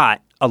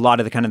got a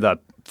lot of the kind of the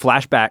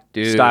flashback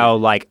style,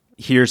 like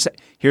here's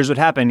what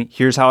happened,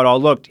 here's how it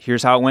all looked,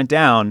 here's how it went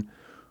down,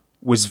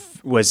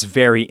 was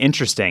very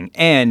interesting.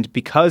 And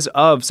because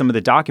of some of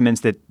the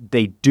documents that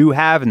they do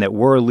have and that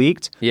were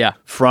leaked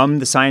from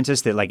the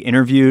scientists that like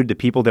interviewed the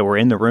people that were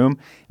in the room,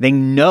 they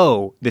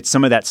know that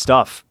some of that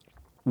stuff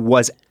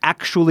was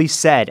actually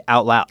said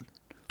out loud.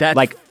 That's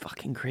like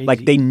fucking crazy.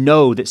 Like they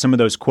know that some of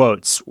those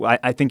quotes,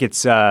 I think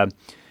it's,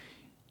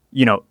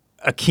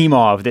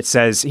 Akimov that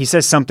says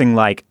something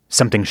like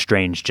something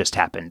strange just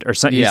happened or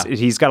something.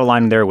 He's got a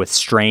line there with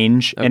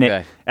strange in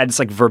it, and it's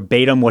like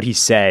verbatim what he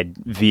said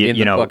via in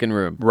the fucking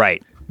room,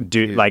 right?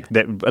 Like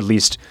that, at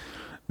least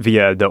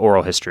via the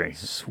oral history.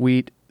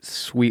 Sweet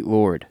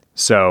Lord.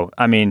 So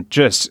I mean,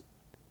 it's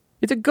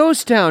a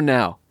ghost town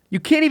now. You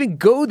can't even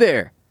go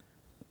there.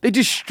 They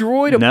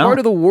destroyed a part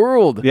of the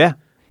world. Yeah,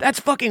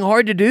 that's fucking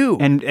hard to do.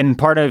 And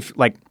part of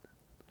like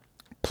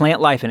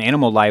plant life and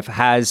animal life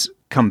has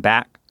come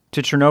back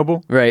to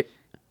Chernobyl, right?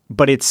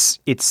 But it's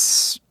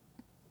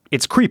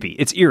creepy.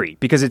 It's eerie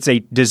because it's a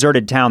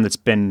deserted town that's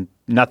been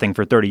nothing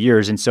for 30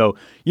 years, and so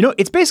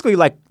it's basically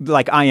like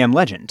I Am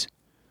Legend.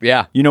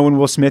 Yeah, when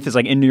Will Smith is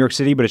like in New York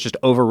City, but it's just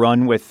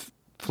overrun with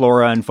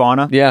flora and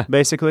fauna. Yeah,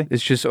 basically,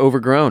 it's just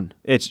overgrown.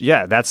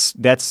 That's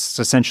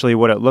essentially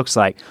what it looks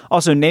like.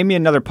 Also, name me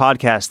another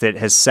podcast that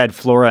has said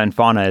flora and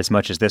fauna as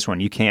much as this one.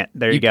 You can't.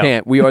 There you go. You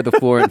can't. We are the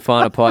Flora and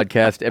Fauna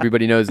podcast.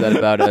 Everybody knows that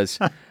about us.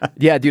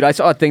 Yeah, dude, I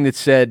saw a thing that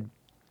said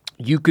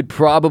you could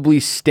probably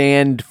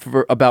stand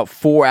for about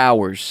 4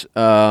 hours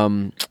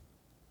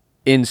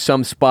in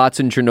some spots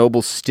in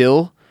Chernobyl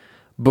still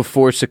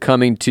before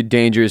succumbing to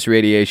dangerous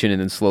radiation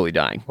and then slowly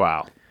dying.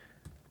 Wow.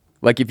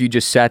 Like if you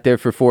just sat there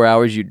for 4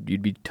 hours,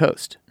 you'd be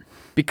toast.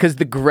 Because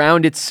the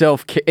ground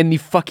itself and the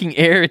fucking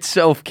air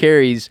itself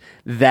carries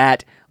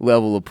that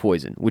level of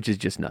poison, which is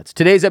just nuts.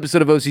 Today's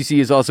episode of OCC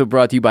is also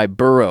brought to you by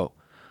Burrow.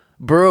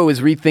 Burrow is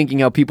rethinking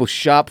how people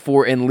shop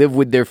for and live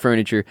with their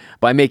furniture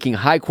by making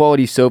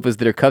high-quality sofas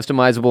that are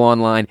customizable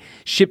online,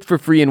 shipped for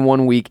free in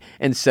 1 week,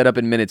 and set up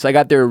in minutes. I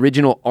got their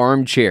original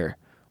armchair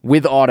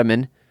with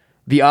ottoman.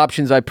 The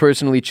options I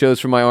personally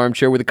chose for my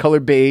armchair were the color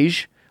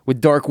beige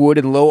with dark wood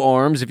and low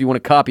arms. If you want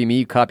to copy me,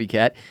 you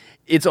copycat.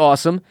 It's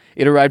awesome.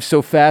 It arrived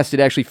so fast, it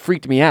actually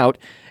freaked me out.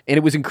 And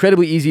it was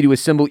incredibly easy to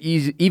assemble,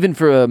 even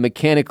for a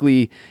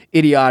mechanically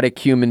idiotic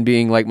human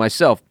being like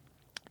myself.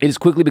 It has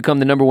quickly become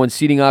the number one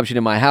seating option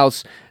in my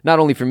house, not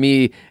only for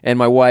me and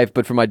my wife,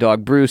 but for my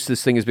dog Bruce.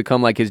 This thing has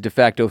become like his de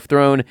facto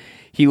throne.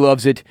 He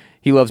loves it.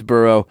 He loves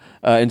Burrow,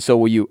 and so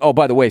will you. Oh,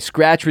 by the way,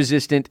 scratch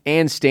resistant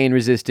and stain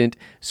resistant,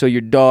 so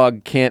your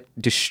dog can't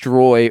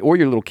destroy, or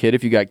your little kid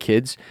if you got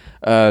kids,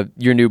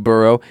 your new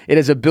Burrow. It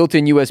has a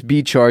built-in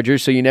USB charger,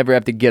 so you never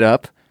have to get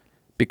up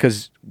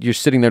because you're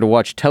sitting there to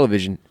watch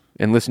television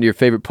and listen to your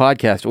favorite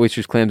podcast,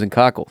 Oysters, Clams, and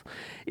Cockles.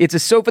 It's a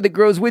sofa that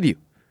grows with you.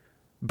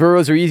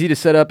 Burrows are easy to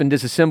set up and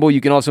disassemble. You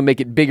can also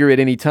make it bigger at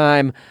any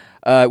time.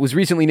 It was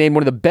recently named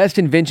one of the best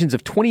inventions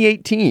of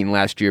 2018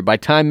 last year by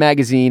Time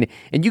Magazine,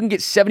 and you can get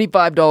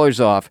 $75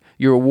 off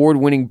your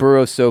award-winning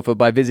Burrow sofa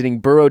by visiting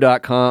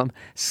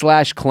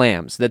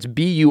burrow.com/clams. That's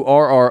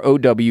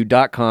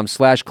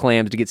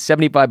BURROW.com/clams to get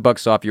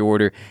 $75 off your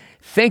order.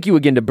 Thank you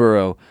again to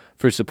Burrow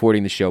for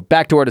supporting the show.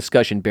 Back to our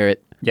discussion,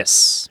 Barrett.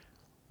 Yes.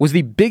 Was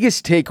the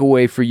biggest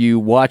takeaway for you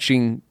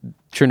watching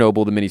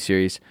Chernobyl, the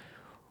miniseries,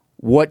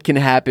 what can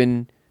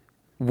happen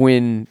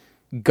when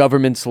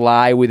governments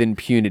lie with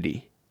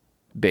impunity,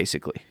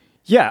 basically?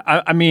 Yeah,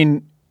 I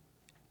mean,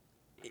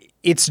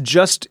 it's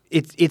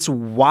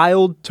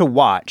wild to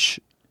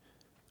watch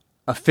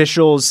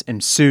officials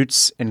and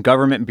suits and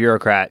government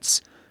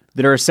bureaucrats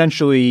that are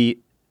essentially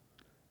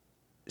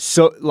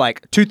so,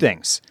 like, two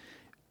things,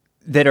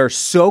 that are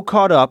so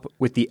caught up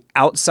with the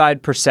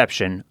outside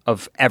perception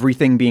of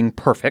everything being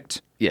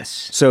perfect.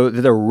 Yes. So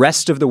that the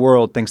rest of the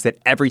world thinks that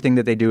everything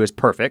that they do is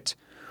perfect,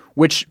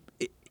 which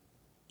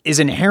is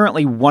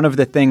inherently one of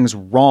the things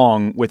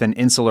wrong with an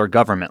insular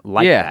government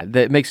like that.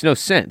 That makes no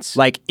sense.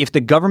 Like, if the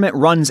government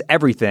runs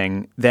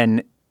everything,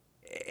 then,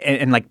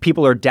 and like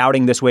people are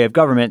doubting this way of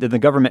government, then the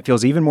government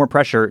feels even more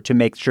pressure to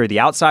make sure the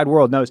outside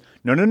world knows,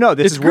 no,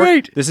 this is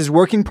great. This is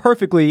working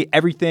perfectly.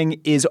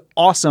 Everything is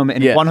awesome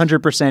and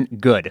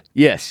 100% good.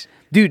 Yes.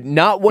 Dude,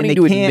 not wanting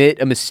to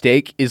admit a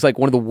mistake is like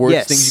one of the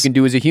worst things you can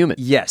do as a human.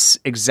 Yes,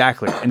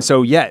 exactly. And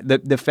so,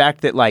 the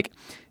fact that like,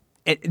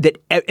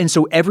 and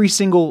so every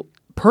single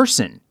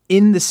person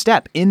in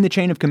the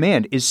chain of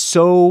command is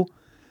so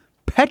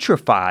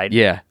petrified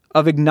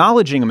of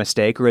acknowledging a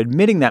mistake or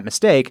admitting that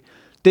mistake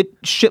that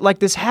shit like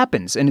this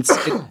happens. And it's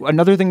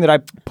another thing that I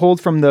pulled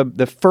from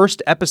the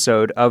first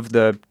episode of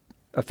the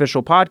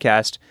official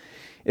podcast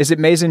is that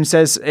Mason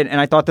says,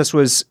 and I thought this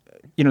was,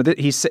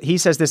 he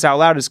says this out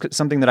loud is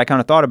something that I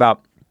kind of thought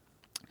about.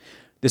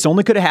 This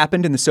only could have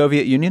happened in the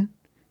Soviet Union.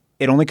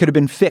 It only could have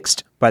been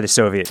fixed by the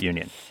Soviet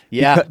Union.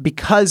 Yeah.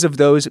 Because of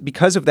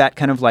that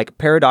kind of like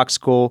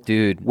paradoxical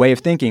way of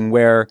thinking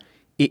where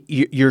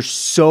you're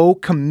so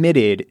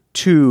committed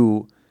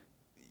to,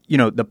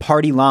 the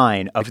party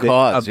line of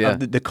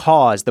the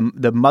cause,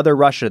 the Mother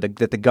Russia,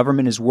 that the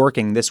government is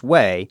working this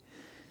way,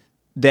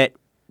 that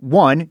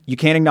one, you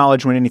can't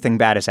acknowledge when anything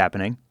bad is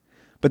happening.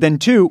 But then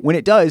two, when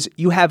it does,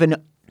 you have an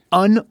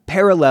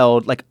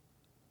unparalleled like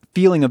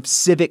feeling of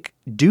civic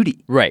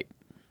duty. Right.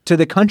 To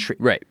the country.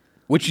 Right.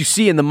 Which you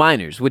see in the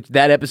miners, which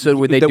that episode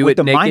where they do it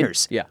the naked.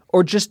 miners, yeah,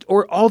 or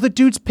all the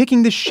dudes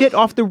picking the shit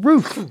off the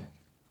roof.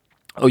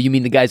 Oh, you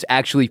mean the guys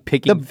actually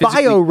picking the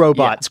bio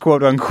robots,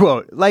 quote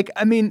unquote? Like,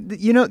 I mean, but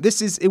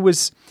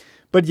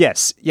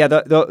yes,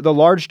 the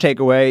large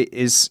takeaway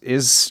is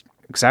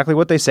exactly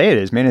what they say it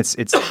is, man. It's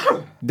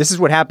this is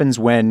what happens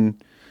when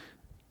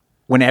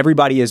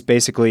everybody is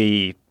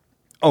basically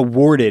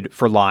awarded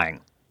for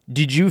lying.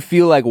 Did you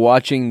feel like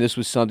watching this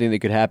was something that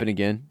could happen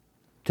again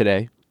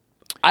today?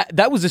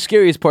 That was the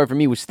scariest part for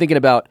me, was thinking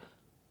about,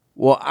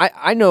 well,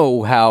 I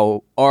know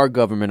how our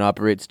government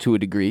operates to a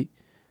degree.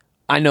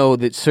 I know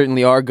that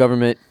certainly our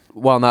government,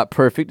 while not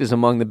perfect, is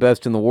among the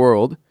best in the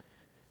world.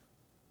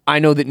 I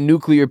know that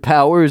nuclear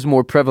power is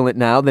more prevalent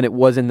now than it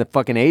was in the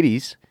fucking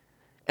 80s.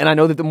 And I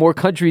know that the more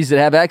countries that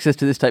have access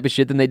to this type of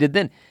shit than they did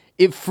then.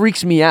 It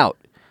freaks me out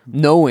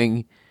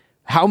knowing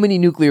how many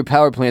nuclear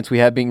power plants we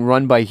have being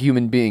run by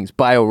human beings,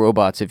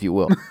 bio-robots, if you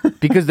will,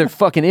 because they're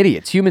fucking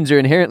idiots. Humans are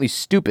inherently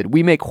stupid.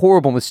 We make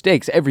horrible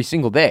mistakes every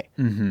single day.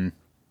 Mm-hmm.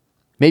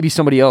 Maybe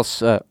somebody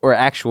else or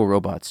actual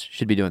robots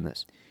should be doing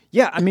this.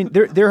 Yeah, I mean,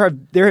 there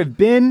have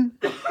been,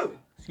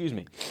 excuse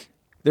me,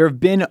 there have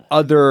been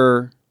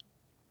other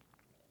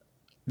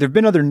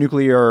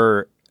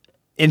nuclear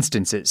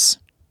instances,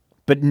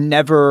 but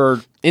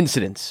never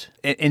incidents,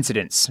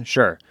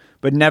 sure.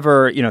 But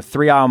never,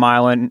 3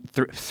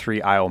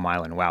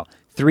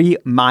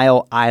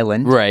 Mile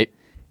Island. Right.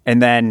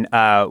 And then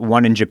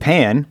one in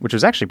Japan, which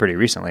was actually pretty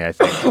recently, I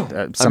think.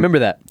 I remember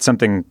that.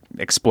 Something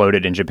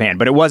exploded in Japan,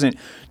 but it wasn't,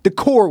 the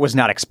core was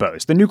not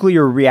exposed. The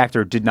nuclear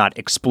reactor did not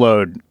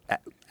explode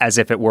as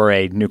if it were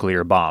a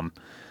nuclear bomb.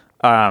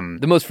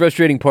 The most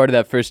frustrating part of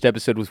that first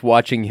episode was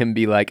watching him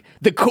be like,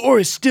 the core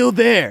is still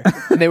there.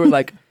 And they were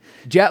like,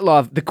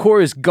 Jatlov, the core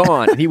is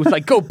gone. And he was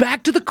like, go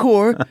back to the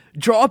core,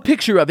 draw a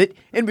picture of it,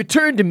 and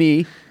return to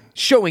me,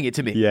 showing it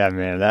to me. Yeah,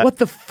 man. What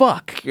the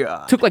fuck?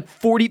 God. Took like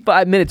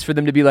 45 minutes for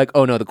them to be like,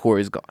 oh no, the core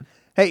is gone.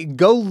 Hey,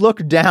 go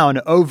look down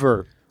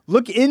over.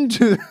 Look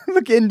into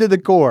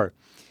the core.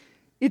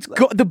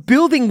 The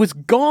building was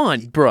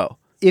gone, bro.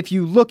 If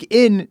you look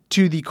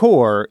into the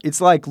core,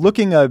 it's like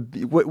looking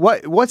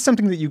what's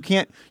something that you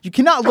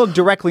cannot look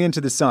directly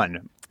into the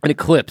sun. An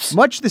eclipse.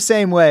 Much the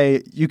same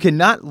way, you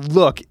cannot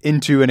look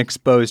into an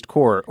exposed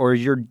core, or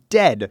you're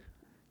dead.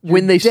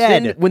 When they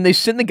send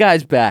the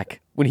guys back,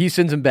 when he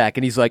sends them back,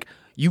 and he's like,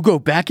 you go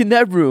back in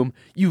that room,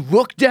 you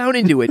look down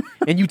into it,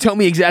 and you tell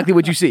me exactly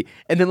what you see.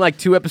 And then like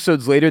 2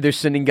 episodes later, they're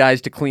sending guys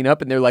to clean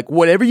up, and they're like,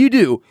 whatever you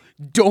do,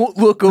 don't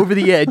look over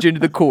the edge into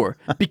the core,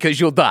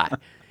 because you'll die.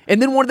 And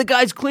then one of the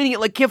guys cleaning it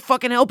like can't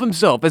fucking help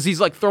himself as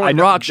he's like throwing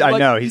rocks. I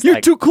know. He's you're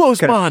like, too close,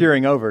 kind man. of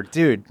peering over.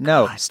 Dude,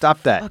 no,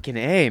 stop that. Fucking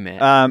A,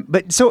 man.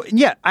 But so,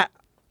 yeah,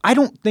 I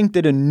don't think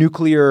that a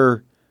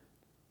nuclear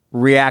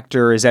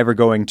reactor is ever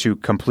going to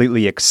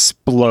completely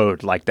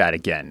explode like that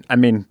again. I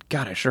mean,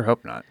 God, I sure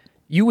hope not.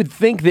 You would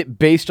think that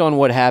based on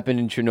what happened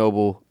in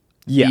Chernobyl,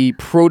 yeah, the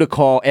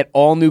protocol at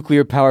all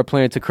nuclear power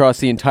plants across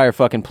the entire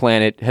fucking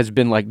planet has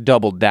been like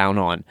doubled down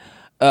on.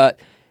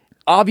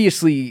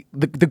 Obviously,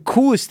 the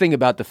coolest thing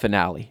about the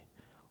finale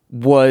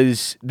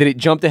was that it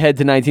jumped ahead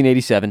to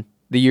 1987,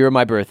 the year of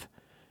my birth,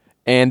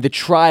 and the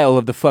trial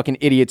of the fucking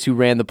idiots who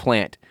ran the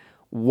plant,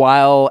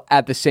 while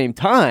at the same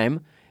time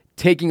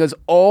taking us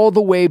all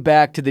the way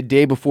back to the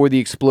day before the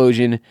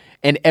explosion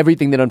and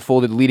everything that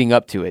unfolded leading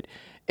up to it.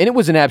 And it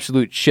was an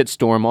absolute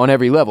shitstorm on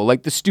every level.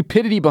 Like the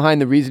stupidity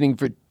behind the reasoning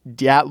for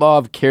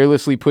Dyatlov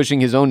carelessly pushing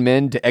his own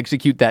men to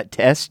execute that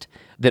test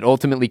that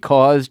ultimately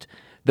caused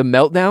the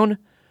meltdown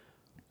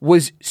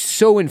was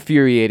so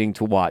infuriating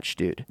to watch,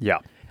 dude. Yeah.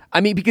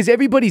 I mean, because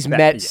everybody's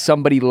met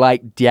somebody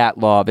like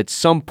Dyatlov at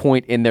some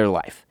point in their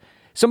life.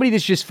 somebody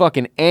that's just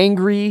fucking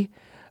angry.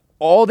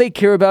 All they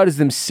care about is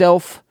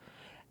themselves,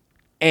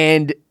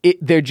 and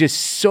they're just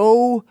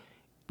so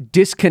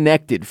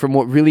disconnected from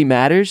what really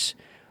matters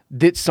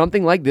that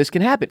something like this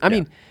can happen. I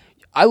mean,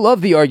 I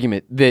love the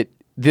argument that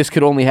this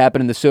could only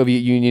happen in the Soviet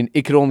Union.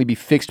 It could only be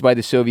fixed by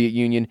the Soviet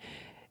Union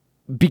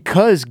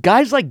because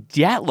guys like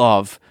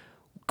Dyatlov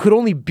could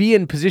only be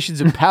in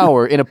positions of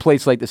power in a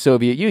place like the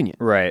Soviet Union.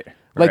 Right.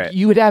 Like,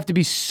 you would have to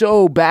be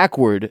so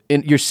backward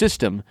in your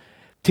system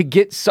to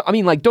get... I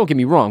mean, like, don't get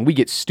me wrong. We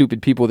get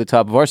stupid people at the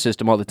top of our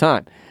system all the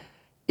time.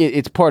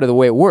 It's part of the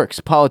way it works.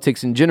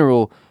 Politics in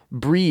general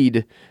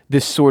breed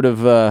this sort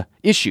of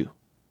issue,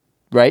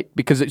 right?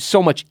 Because there's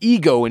so much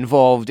ego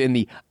involved in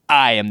the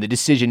I am the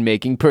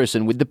decision-making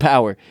person with the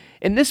power.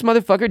 And this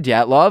motherfucker,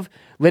 Dyatlov,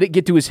 let it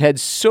get to his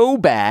head so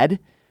bad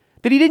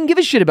that he didn't give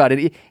a shit about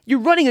it. You're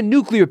running a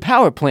nuclear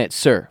power plant,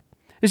 sir.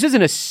 This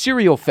isn't a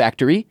cereal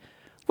factory.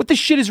 What the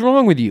shit is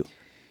wrong with you?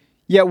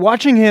 Yeah,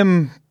 watching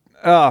him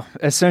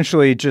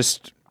essentially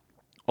just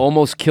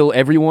almost kill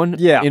everyone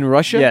in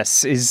Russia?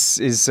 Yes,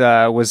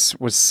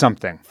 was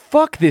something.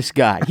 Fuck this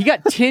guy. He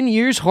got 10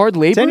 years hard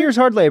labor? 10 years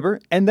hard labor,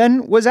 and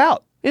then was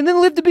out. And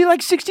then lived to be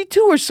like 62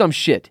 or some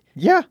shit.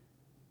 Yeah.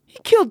 He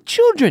killed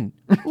children.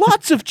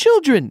 Lots of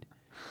children.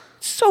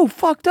 So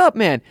fucked up,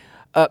 man.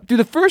 Through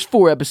the first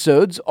 4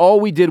 episodes, all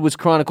we did was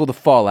chronicle the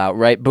fallout,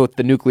 right? Both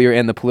the nuclear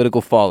and the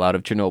political fallout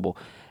of Chernobyl.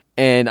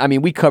 And, I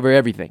mean, we cover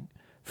everything.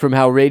 From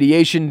how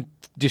radiation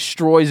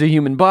destroys a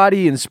human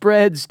body and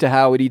spreads, to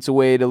how it eats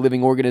away at a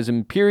living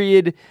organism,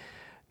 period,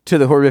 to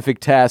the horrific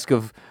task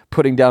of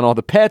putting down all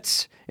the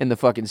pets in the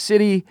fucking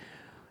city.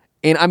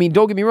 And, I mean,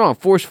 don't get me wrong,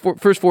 first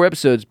 4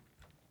 episodes,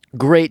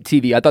 great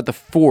TV. I thought the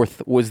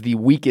 4th was the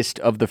weakest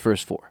of the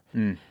first 4.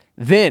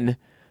 Then,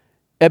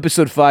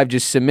 episode 5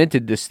 just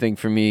cemented this thing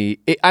for me.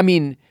 I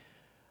mean,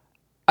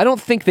 I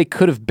don't think they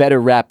could have better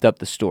wrapped up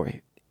the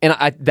story. And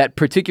that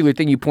particular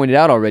thing you pointed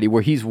out already,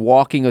 where he's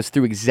walking us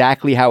through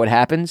exactly how it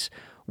happens,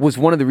 was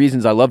one of the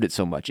reasons I loved it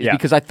so much. It's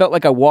because I felt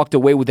like I walked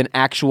away with an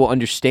actual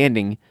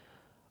understanding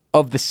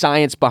of the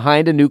science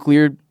behind a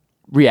nuclear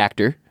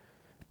reactor,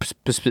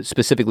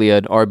 specifically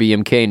an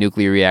RBMK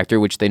nuclear reactor,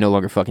 which they no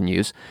longer fucking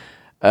use,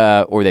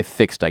 or they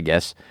fixed, I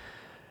guess.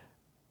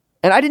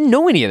 And I didn't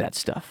know any of that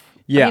stuff.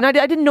 Yeah. I mean, I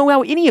didn't know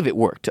how any of it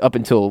worked up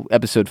until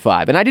episode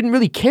 5, and I didn't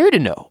really care to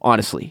know,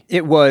 honestly.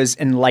 It was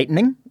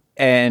enlightening,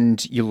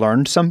 and you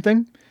learned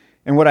something.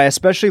 And what I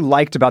especially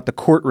liked about the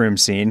courtroom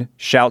scene,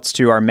 shouts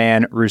to our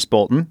man, Roose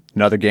Bolton,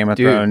 another Game of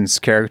Thrones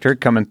character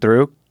coming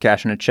through,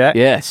 cashing a check.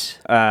 Yes.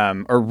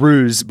 Or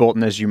Ruse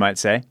Bolton, as you might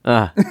say.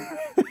 That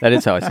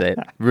is how I say it.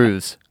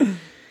 Ruse.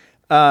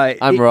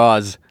 I'm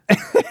Roz.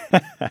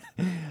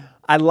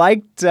 I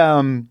liked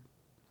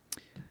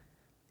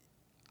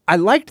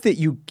that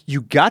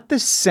you got the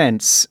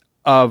sense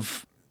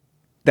of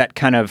that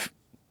kind of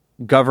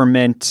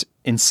government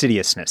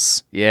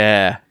insidiousness.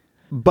 Yeah.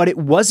 But it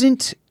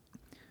wasn't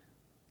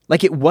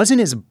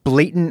as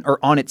blatant or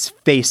on its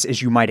face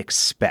as you might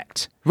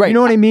expect. Right. You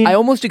know what I mean? I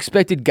almost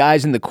expected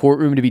guys in the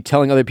courtroom to be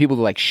telling other people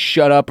to like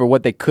shut up or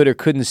what they could or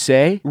couldn't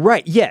say.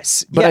 Right.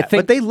 Yes. But I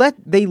think they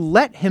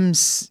let him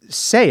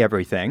say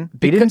everything.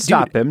 They didn't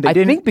stop him. I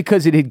think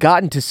because it had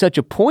gotten to such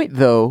a point,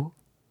 though.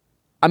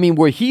 I mean,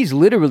 where he's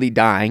literally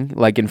dying,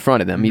 like in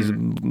front of them. His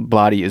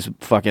body is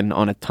fucking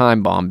on a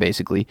time bomb,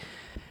 basically.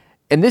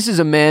 And this is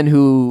a man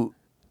who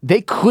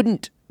they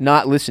couldn't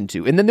not listen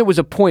to. And then there was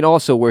a point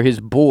also where his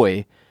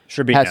boy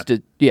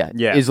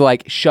is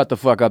like, shut the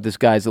fuck up. This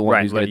guy's the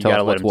one who's going to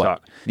tell us what's what.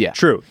 Talk. Yeah,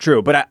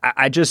 true. But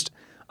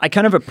I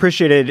kind of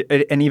appreciated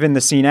it, and even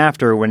the scene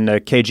after when the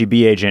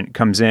KGB agent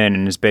comes in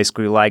and is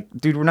basically like,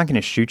 dude, we're not going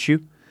to shoot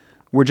you.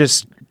 We're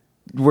just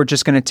going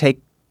to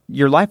take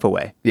your life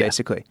away,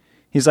 basically.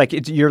 He's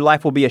like, your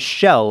life will be a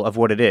shell of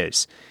what it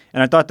is.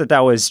 And I thought that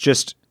was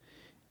just,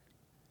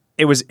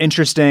 it was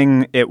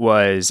interesting. It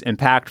was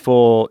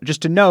impactful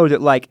just to know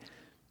that, like,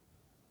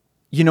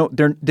 you know,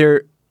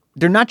 they're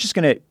not just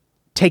going to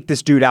take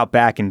this dude out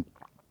back and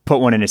put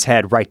one in his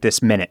head right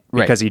this minute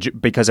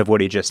because of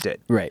what he just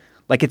did. Right.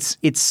 Like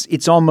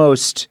it's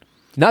almost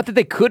not that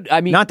they could.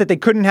 I mean, not that they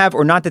couldn't have,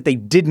 or not that they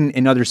didn't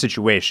in other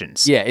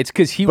situations. Yeah, it's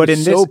because he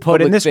was so public.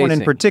 But in this one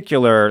in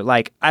particular,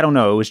 like, I don't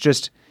know,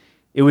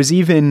 it was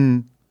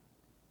even,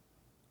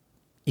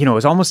 you know, it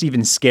was almost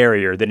even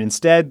scarier that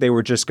instead they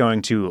were just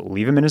going to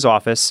leave him in his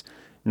office,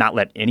 not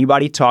let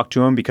anybody talk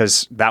to him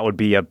because that would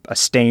be a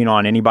stain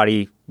on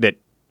anybody that,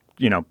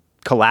 you know,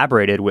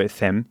 collaborated with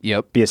him.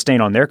 Yep. Be a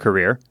stain on their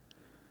career.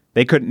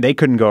 They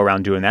couldn't go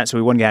around doing that, so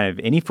he wasn't going to have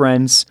any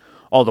friends.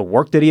 All the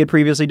work that he had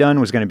previously done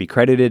was going to be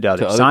credited to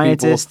other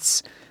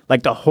scientists. People.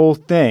 Like, the whole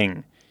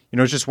thing, you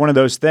know, it's just one of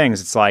those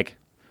things. It's like,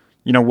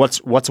 you know,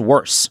 what's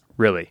worse,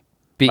 really?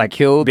 Being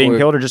killed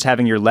or just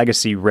having your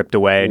legacy ripped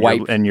away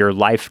and your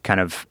life kind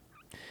of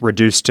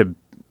reduced to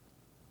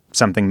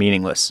something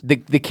meaningless. The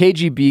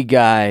KGB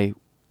guy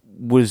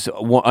was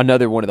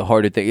another one of the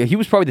harder things. He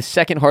was probably the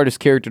second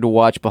hardest character to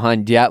watch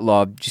behind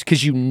Dyatlov, just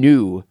because you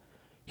knew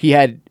he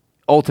had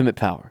ultimate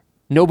power.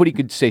 Nobody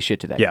could say shit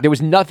to that. Yeah. There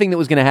was nothing that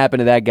was going to happen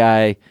to that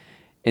guy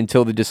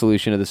until the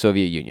dissolution of the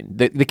Soviet Union.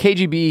 The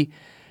KGB,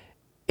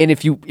 and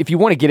if you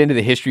want to get into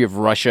the history of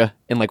Russia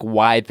and like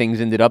why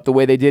things ended up the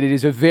way they did, it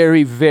is a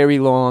very, very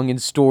long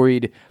and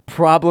storied,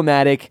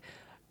 problematic,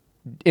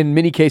 in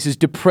many cases,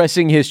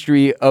 depressing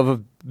history of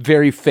a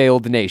very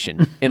failed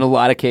nation in a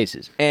lot of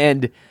cases.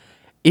 And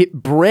it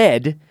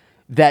bred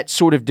that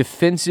sort of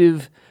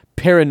defensive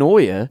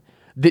paranoia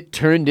that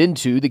turned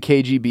into the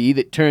KGB,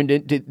 that turned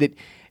into, that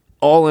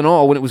all in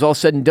all, when it was all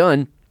said and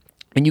done,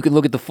 and you can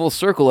look at the full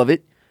circle of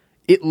it,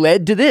 it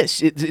led to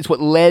this. It's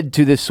what led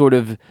to this sort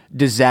of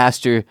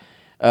disaster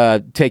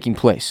taking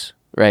place,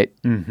 right?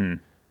 Mm-hmm.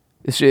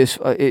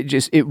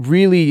 It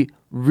really,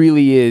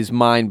 really is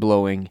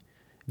mind-blowing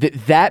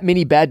that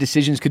many bad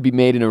decisions could be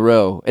made in a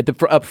row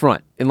up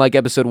front in like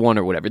episode 1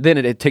 or whatever. Then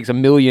it takes a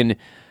million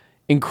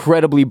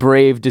incredibly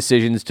brave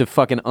decisions to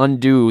fucking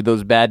undo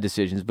those bad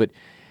decisions. But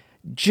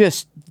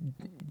just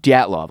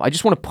Dyatlov. I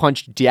just want to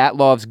punch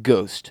Dyatlov's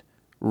ghost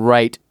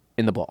right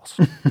in the balls.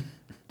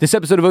 This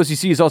episode of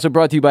OCC is also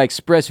brought to you by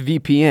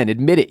ExpressVPN.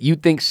 Admit it, you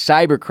think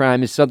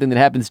cybercrime is something that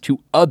happens to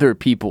other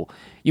people.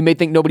 You may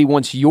think nobody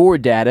wants your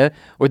data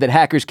or that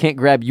hackers can't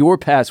grab your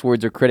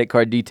passwords or credit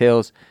card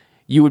details.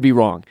 You would be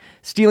wrong.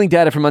 Stealing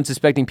data from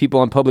unsuspecting people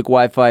on public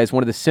Wi-Fi is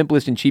one of the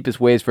simplest and cheapest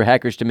ways for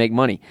hackers to make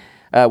money.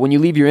 When you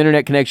leave your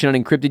internet connection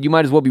unencrypted, you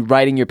might as well be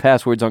writing your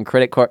passwords on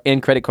credit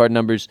card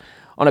numbers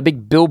on a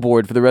big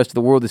billboard for the rest of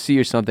the world to see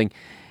or something.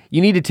 You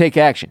need to take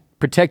action.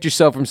 Protect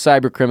yourself from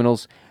cyber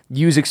criminals.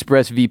 Use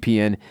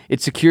ExpressVPN.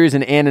 It secures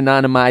and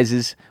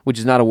anonymizes, which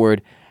is not a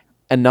word,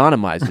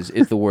 anonymizes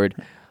is the word,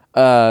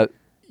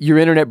 your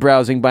internet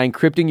browsing by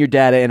encrypting your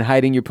data and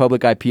hiding your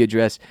public IP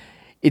address.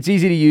 It's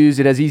easy to use.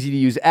 It has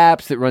easy-to-use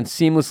apps that run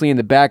seamlessly in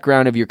the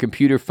background of your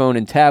computer, phone,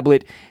 and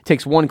tablet. It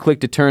takes one click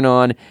to turn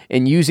on,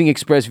 and using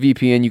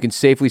ExpressVPN, you can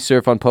safely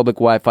surf on public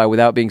Wi-Fi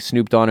without being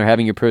snooped on or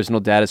having your personal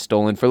data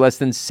stolen for less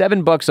than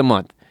 $7 a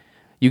month.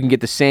 You can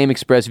get the same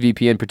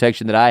ExpressVPN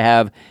protection that I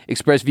have.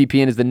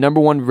 ExpressVPN is the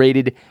 #1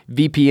 rated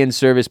VPN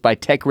service by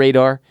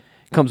TechRadar.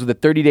 It comes with a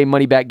 30-day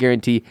money-back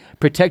guarantee.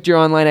 Protect your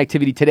online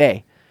activity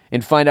today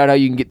and find out how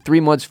you can get 3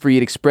 months free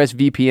at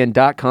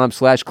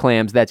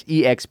expressvpn.com/clams. That's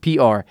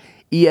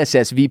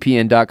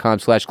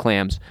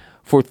EXPRESSVPN.com/clams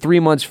for 3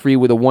 months free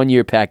with a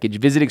 1-year package.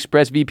 Visit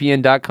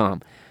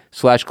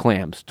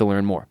expressvpn.com/clams to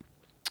learn more.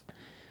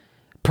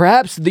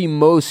 Perhaps the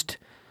most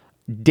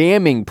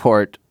damning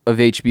part of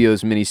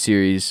HBO's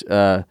miniseries,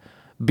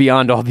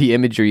 beyond all the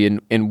imagery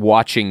and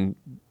watching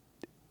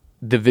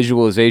the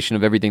visualization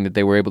of everything that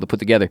they were able to put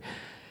together,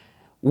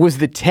 was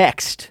the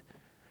text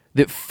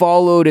that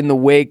followed in the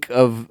wake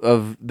of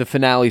the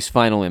finale's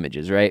final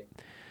images, right?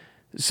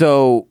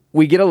 So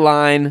we get a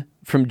line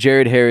from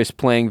Jared Harris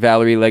playing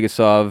Valery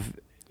Legasov,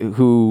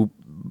 who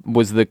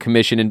was the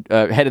commission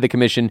head of the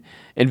commission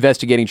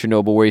investigating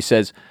Chernobyl, where he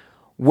says,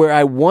 "Where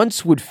I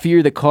once would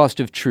fear the cost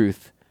of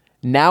truth,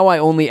 now I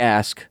only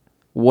ask,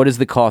 what is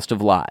the cost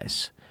of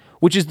lies?"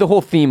 Which is the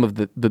whole theme of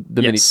the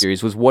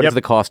miniseries, was what is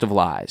the cost of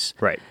lies?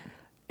 Right.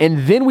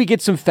 And then we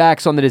get some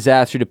facts on the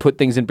disaster to put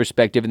things in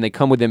perspective, and they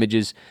come with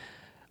images.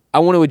 I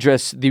want to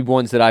address the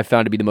ones that I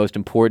found to be the most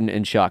important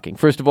and shocking.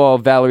 First of all,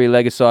 Valery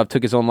Legasov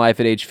took his own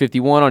life at age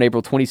 51 on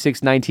April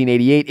 26,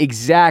 1988,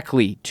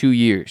 exactly 2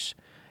 years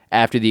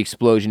after the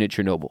explosion at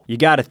Chernobyl. You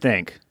got to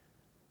think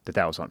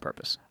that was on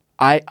purpose.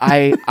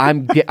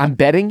 I'm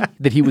betting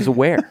that he was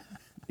aware.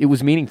 It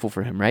was meaningful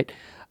for him, right?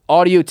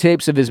 Audio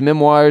tapes of his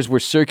memoirs were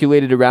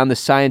circulated around the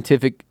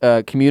scientific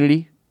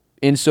community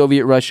in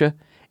Soviet Russia,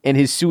 and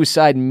his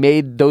suicide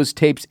made those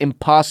tapes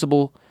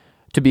impossible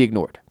to be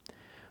ignored,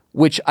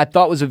 which I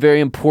thought was a very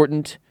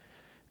important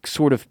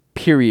sort of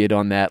period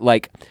on that.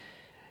 Like,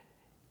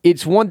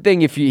 it's one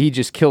thing if he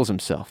just kills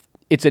himself.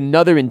 It's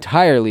another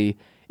entirely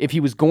if he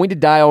was going to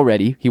die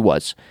already. He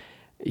was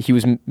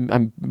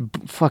I'm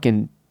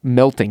fucking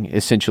melting,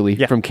 essentially,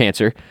 from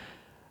cancer.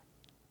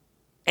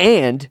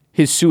 And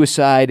his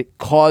suicide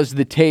caused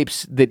the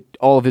tapes that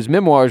all of his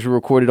memoirs were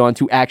recorded on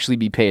to actually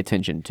be paid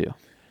attention to.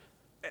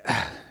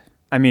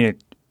 I mean,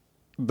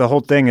 the whole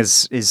thing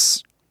is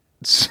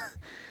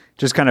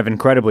just kind of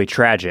incredibly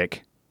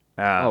tragic.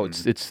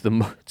 It's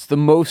the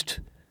most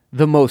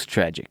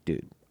tragic,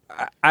 dude.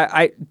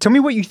 I tell me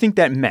what you think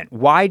that meant.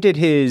 Why did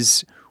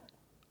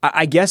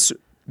I guess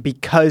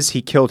because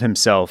he killed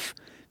himself,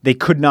 they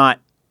could not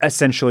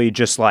essentially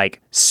just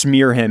like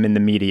smear him in the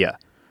media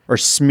or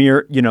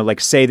smear,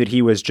 like say that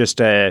he was just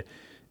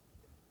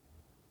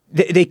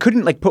they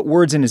couldn't like put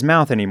words in his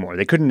mouth anymore.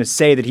 They couldn't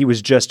say that he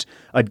was just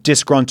a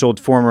disgruntled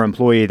former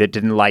employee that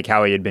didn't like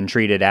how he had been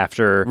treated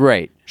after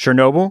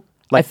Chernobyl.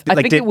 I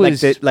think it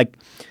was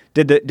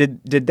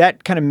did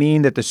that kind of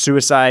mean that the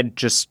suicide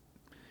just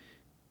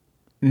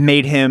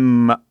made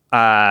him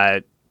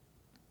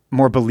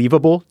more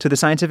believable to the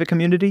scientific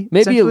community?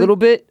 Maybe a little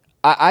bit.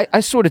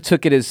 I sort of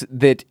took it as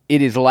that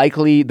it is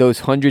likely those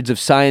hundreds of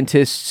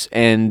scientists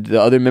and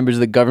the other members of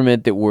the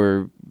government that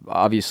were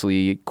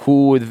obviously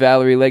cool with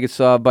Valery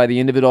Legasov by the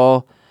end of it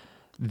all,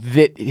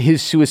 that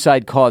his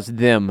suicide caused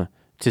them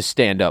to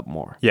stand up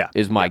more. Yeah.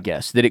 Is my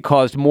guess. That it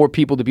caused more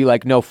people to be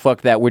like, no,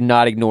 fuck that. We're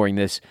not ignoring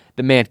this.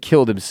 The man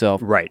killed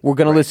himself. Right. We're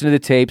going to listen to the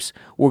tapes.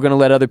 We're going to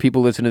let other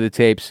people listen to the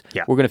tapes.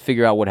 Yeah. We're going to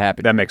figure out what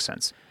happened. That makes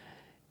sense.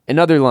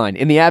 Another line.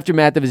 In the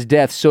aftermath of his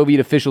death, Soviet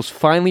officials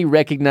finally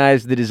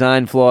recognized the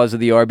design flaws of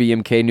the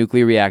RBMK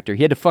nuclear reactor.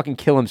 He had to fucking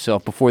kill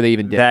himself before they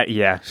even did.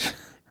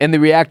 And the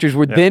reactors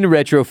were then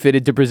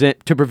retrofitted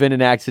to prevent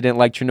an accident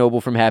like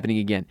Chernobyl from happening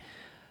again.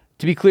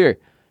 To be clear,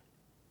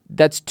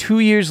 that's 2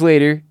 years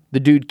later, the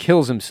dude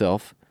kills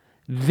himself.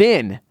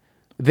 Then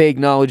they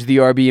acknowledge the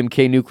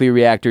RBMK nuclear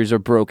reactors are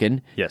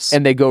broken. Yes.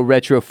 And they go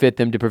retrofit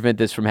them to prevent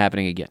this from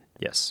happening again.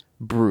 Yes.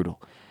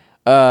 Brutal.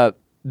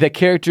 The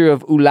character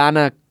of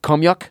Ulana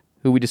Komyuk,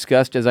 who we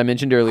discussed, as I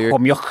mentioned earlier,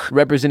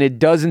 represented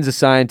dozens of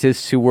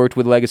scientists who worked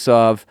with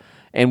Legasov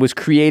and was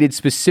created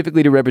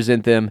specifically to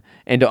represent them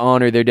and to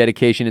honor their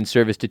dedication and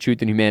service to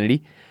truth and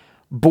humanity.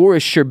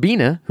 Boris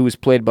Sherbina, who was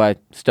played by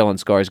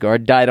Stellan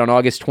Skarsgård, died on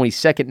August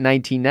 22nd,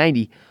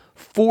 1990,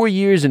 4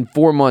 years and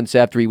 4 months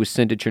after he was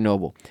sent to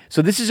Chernobyl.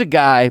 So this is a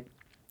guy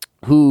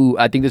who,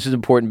 I think this is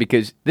important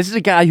because this is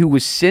a guy who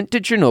was sent to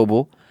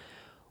Chernobyl,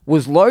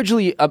 was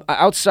largely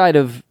outside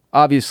of,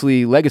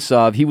 obviously,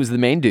 Legasov. He was the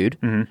main dude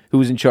who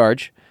was in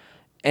charge.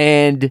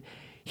 And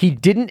he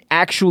didn't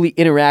actually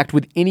interact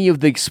with any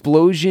of the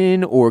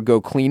explosion or go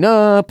clean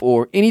up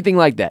or anything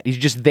like that. He's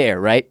just there,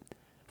 right?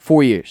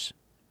 4 years.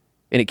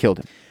 And it killed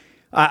him.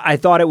 I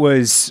thought it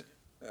was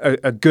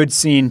a good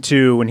scene,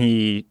 too, when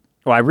he...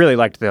 Well, I really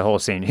liked the whole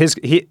scene.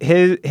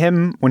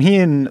 Him when he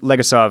and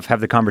Legasov have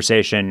the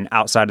conversation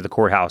outside of the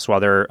courthouse while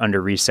they're under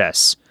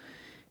recess.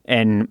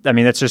 And, I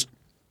mean, that's just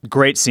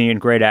great scene,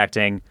 great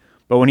acting.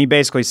 But when he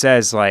basically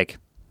says, like,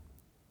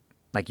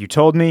 you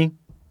told me,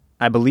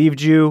 I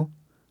believed you,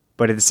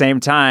 but at the same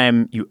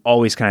time, you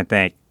always kind of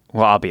think,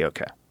 well, I'll be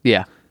okay.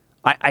 Yeah.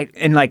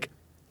 And like,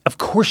 of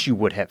course you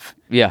would have.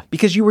 Yeah.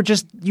 Because you were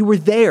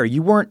there.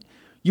 You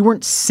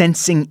weren't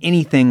sensing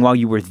anything while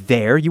you were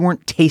there. You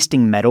weren't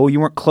tasting metal. You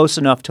weren't close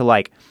enough to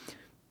like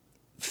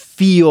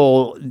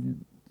feel,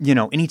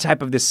 any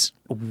type of this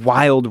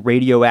wild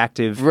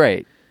radioactive.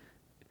 Right.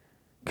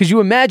 Because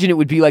you imagine it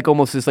would be like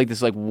almost this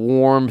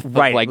warmth,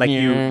 right? Like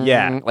eating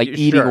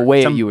sure.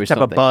 away Some at you or type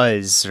something. of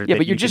buzz. Yeah,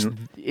 but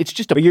it's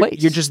just a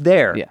place. You're just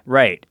there, yeah.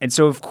 Right? And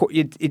so of course,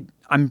 you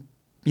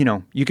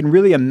can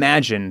really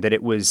imagine that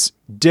it was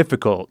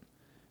difficult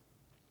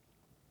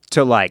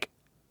to like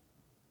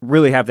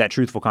really have that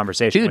truthful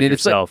conversation with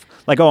yourself.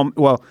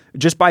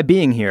 Just by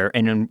being here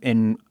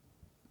and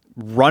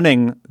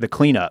running the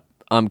cleanup,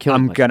 I'm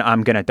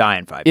gonna die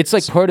in 5 years. It's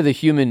like part of the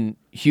human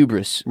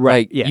hubris,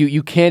 right? Like,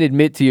 you can't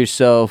admit to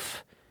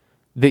yourself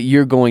that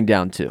you're going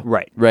down too,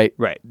 right?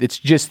 It's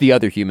just the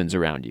other humans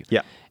around you.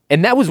 Yeah,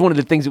 and that was one of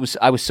the things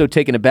I was so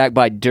taken aback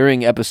by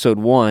during episode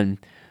 1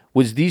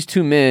 was these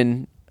two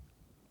men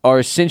are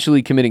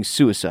essentially committing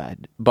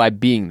suicide by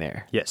being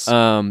there. Yes,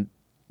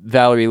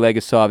 Valery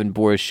Legasov and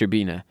Boris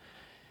Sherbina.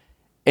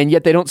 And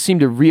yet they don't seem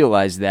to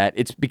realize that.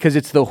 It's because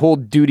it's the whole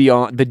duty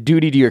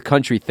to your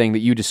country thing that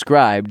you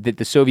described, that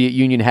the Soviet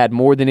Union had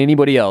more than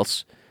anybody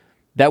else.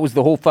 That was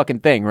the whole fucking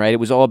thing, right? It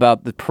was all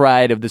about the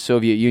pride of the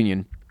Soviet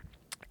Union.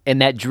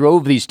 And that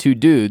drove these two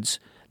dudes,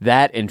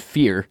 that and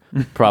fear,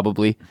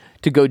 probably,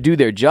 to go do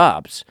their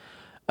jobs.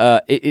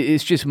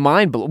 It's just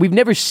mind-blowing. We've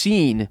never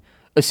seen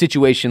a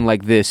situation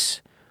like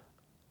this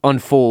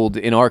unfold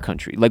in our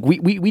country. Like,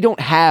 we don't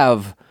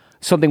have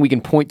something we can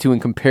point to and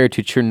compare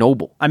to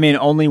Chernobyl. I mean,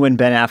 only when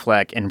Ben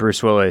Affleck and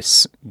Bruce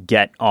Willis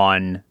get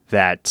on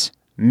that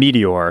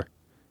meteor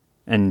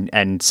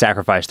and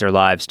sacrifice their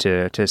lives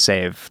to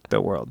save the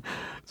world.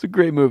 It's a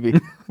great movie.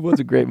 It was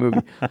a great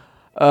movie.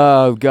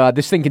 Oh, God.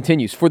 This thing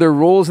continues. For their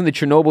roles in the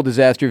Chernobyl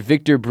disaster,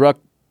 Viktor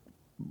Brakhanov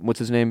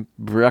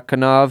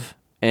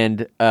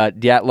and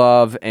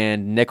Dyatlov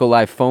and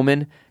Nikolai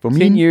Fomin,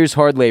 10 years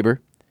hard labor.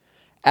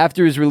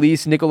 After his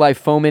release, Nikolai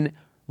Fomin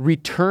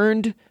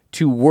returned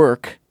to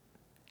work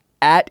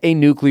at a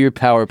nuclear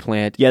power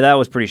plant. Yeah, that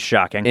was pretty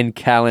shocking. In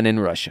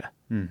Kalinin, Russia.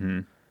 Mm-hmm.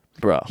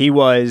 Bro. He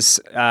was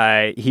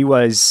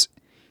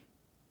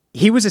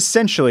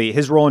essentially,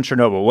 his role in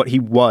Chernobyl, what he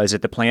was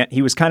at the plant,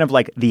 he was kind of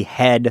like the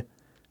head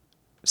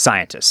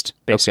scientist,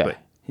 basically.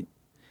 Okay.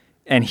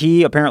 And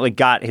he apparently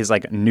got his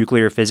like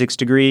nuclear physics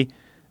degree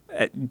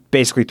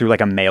basically through like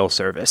a mail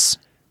service.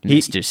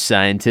 Mr.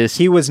 Scientist.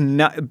 He was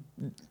not,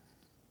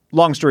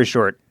 long story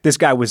short, this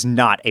guy was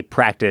not a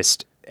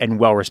practiced and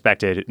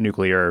well-respected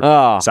nuclear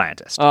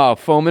scientist. Oh,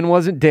 Fomin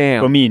wasn't?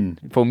 Damn.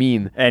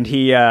 Fomin. And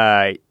he,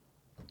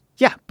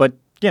 but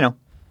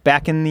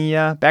back in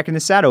the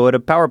saddle at a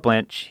power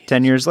plant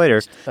 10 years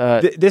later.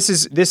 This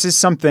is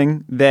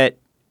something that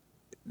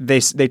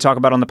they talk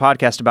about on the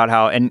podcast about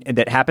how and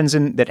that happens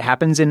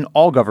in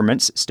all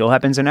governments, still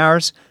happens in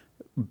ours,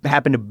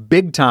 happened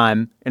big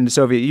time in the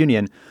Soviet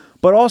Union,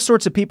 but all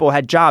sorts of people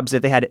had jobs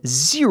that they had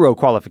zero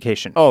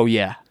qualification. Oh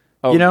yeah.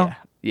 Oh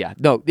yeah.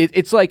 No,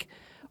 it's like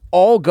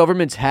all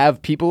governments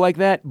have people like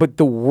that, but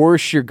the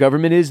worse your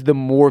government is, the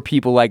more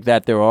people like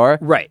that there are.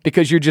 Right.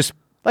 Because you're just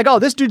Like, oh,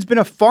 this dude's been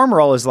a farmer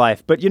all his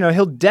life, but,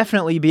 he'll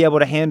definitely be able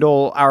to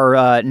handle our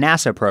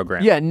NASA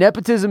program. Yeah,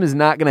 nepotism is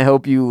not going to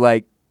help you,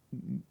 like,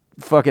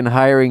 fucking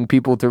hiring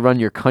people to run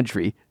your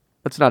country.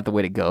 That's not the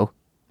way to go,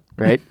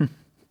 right?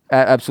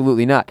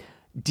 Absolutely not.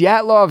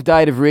 Dyatlov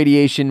died of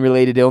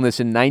radiation-related illness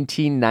in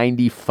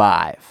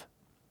 1995.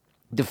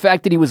 The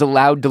fact that he was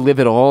allowed to live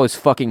at all is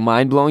fucking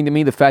mind-blowing to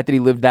me. The fact that he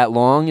lived that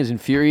long is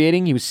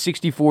infuriating. He was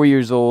 64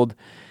 years old.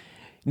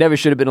 Never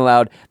should have been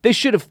allowed. They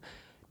should have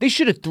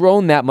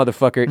thrown that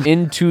motherfucker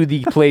into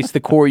the place the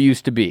core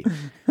used to be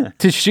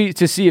to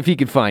see if he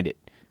could find it,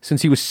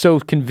 since he was so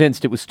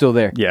convinced it was still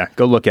there. Yeah,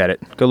 go look at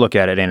it. Go look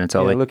at it,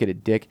 Anatoly. Yeah, look at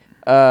it, Dick.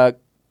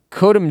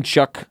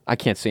 Kodymchuk, I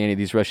can't say any of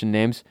these Russian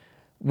names.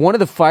 One of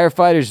the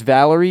firefighters,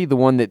 Valery, the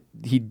one that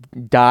he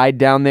died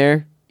down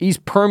there, he's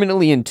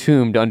permanently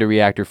entombed under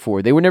Reactor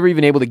 4. They were never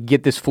even able to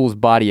get this fool's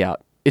body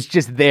out. It's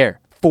just there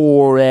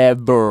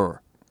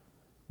forever,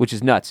 which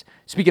is nuts.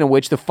 Speaking of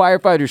which, the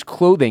firefighter's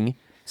clothing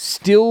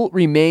still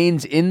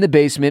remains in the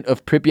basement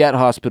of Pripyat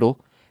Hospital.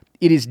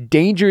 It is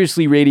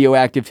dangerously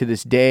radioactive to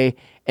this day,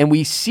 and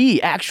we see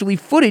actually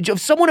footage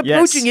of someone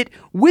approaching it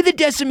with a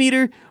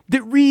decimeter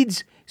that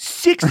reads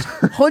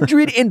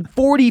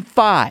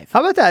 645. How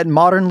about that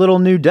modern little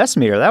new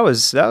decimeter? That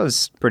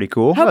was pretty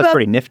cool. That was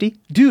pretty nifty.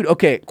 Dude,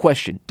 okay,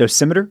 question.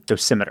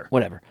 Dosimeter.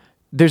 Whatever.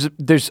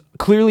 There's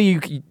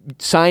clearly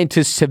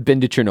scientists have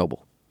been to Chernobyl.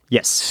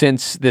 Yes.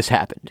 Since this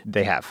happened.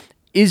 They have.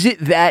 Is it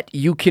that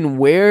you can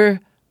wear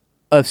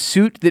a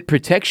suit that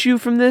protects you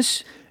from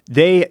this?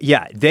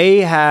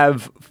 They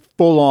have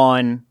full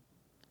on,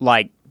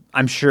 like,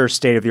 I'm sure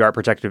state-of-the-art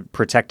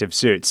protective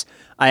suits.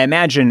 I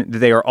imagine that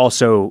they are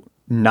also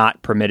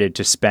not permitted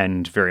to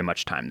spend very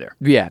much time there.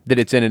 Yeah, that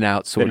it's in and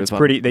out sort of. It's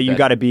pretty, that you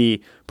got to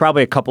be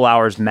probably a couple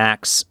hours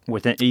max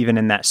even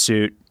in that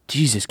suit.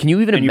 Jesus, can you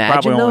even imagine, you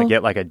probably only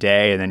get like a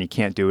day and then you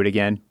can't do it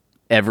again.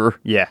 Ever.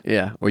 Yeah.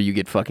 Yeah, or you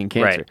get fucking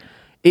cancer.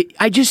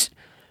 Right.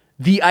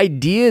 The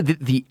idea that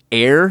the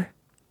air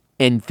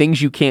and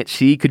things you can't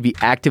see could be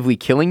actively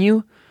killing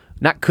you,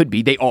 not could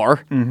be, they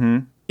are,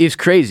 is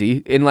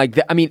crazy. And like,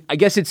 I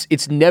guess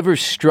it's never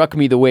struck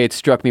me the way it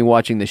struck me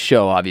watching the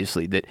show,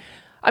 obviously, that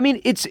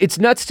it's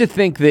nuts to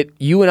think that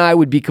you and I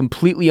would be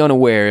completely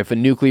unaware if a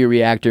nuclear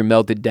reactor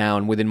melted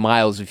down within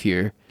miles of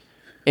here,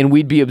 and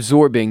we'd be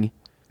absorbing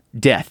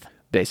death,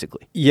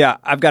 basically. Yeah,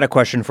 I've got a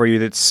question for you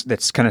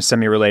that's kind of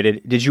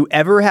semi-related. Did you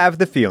ever have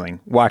the feeling,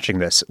 watching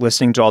this,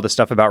 listening to all the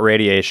stuff about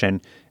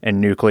radiation and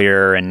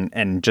nuclear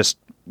and just,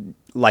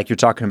 like you're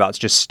talking about, it's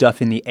just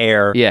stuff in the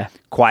air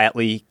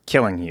quietly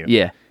killing you?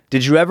 Yeah.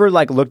 Did you ever,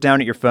 like, look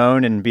down at your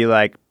phone and be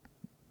like,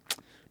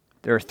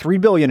 there are 3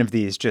 billion of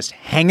these just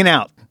hanging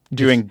out,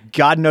 doing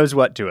God knows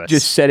what to us?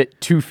 Just set it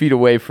 2 feet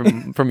away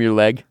from your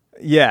leg.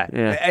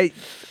 Yeah.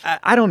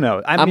 I don't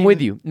know. I'm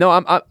with you. No,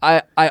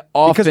 I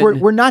often, because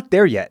we're not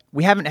there yet.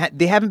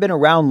 They haven't been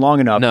around long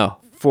enough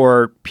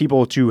for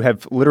people to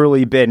have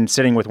literally been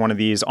sitting with one of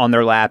these on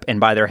their lap and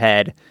by their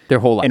head their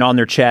whole life, and on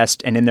their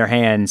chest and in their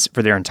hands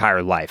for their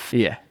entire life.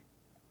 Yeah.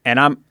 And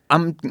I'm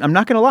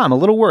not gonna lie, I'm a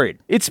little worried.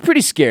 It's pretty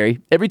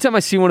scary. Every time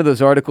I see one of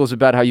those articles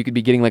about how you could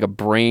be getting like a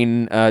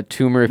brain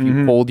tumor if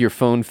you hold your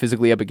phone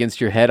physically up against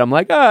your head, I'm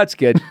like, that's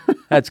good.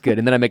 That's good.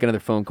 And then I make another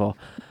phone call.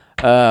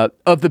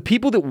 Of the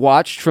people that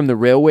watched from the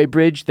railway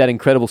bridge, that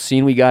incredible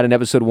scene we got in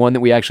episode 1 that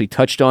we actually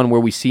touched on,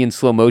 where we see in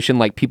slow motion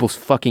like people's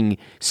fucking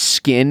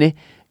skin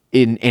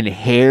and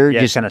hair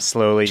just kind of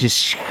slowly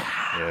just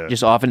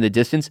off in the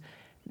distance,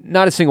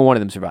 not a single one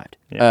of them survived.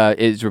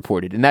 Is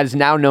reported, and that is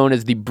now known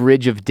as the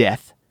Bridge of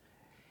Death.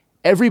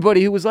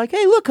 Everybody who was like,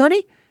 hey, look,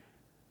 honey,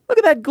 look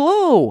at that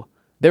glow,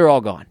 they're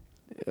all gone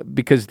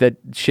because that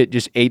shit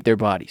just ate their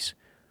bodies.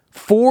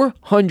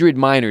 400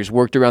 miners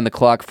worked around the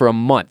clock for a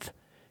month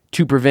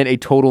to prevent a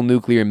total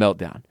nuclear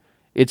meltdown.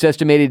 It's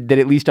estimated that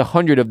at least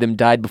 100 of them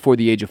died before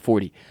the age of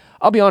 40.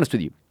 I'll be honest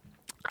with you.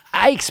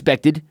 I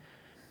expected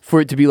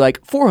for it to be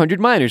like 400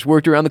 miners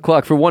worked around the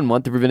clock for 1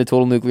 month to prevent a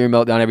total nuclear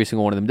meltdown. Every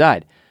single one of them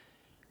died.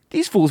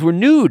 These fools were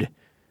nude.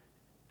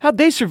 How'd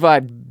they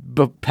survive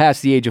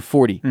past the age of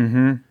 40?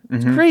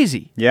 It's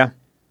crazy. Yeah.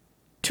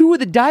 2 of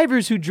the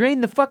divers who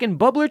drained the fucking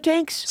bubbler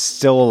tanks?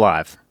 Still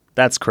alive.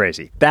 That's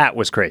crazy. That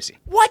was crazy.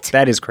 What?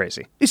 That is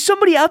crazy. Is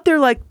somebody out there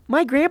like,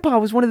 my grandpa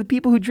was one of the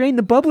people who drained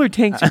the bubbler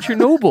tanks in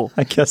Chernobyl?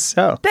 I guess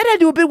so. That had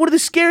to have been one of the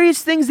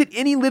scariest things that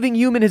any living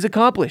human has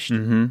accomplished.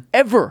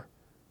 Ever.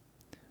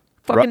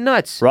 Fucking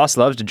nuts. Ross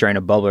loves to drain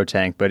a bubbler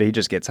tank, but he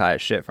just gets high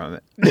as shit from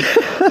it.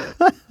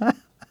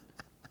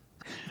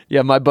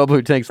 Yeah, my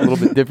bubbler tank's a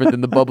little bit different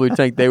than the bubbler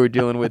tank they were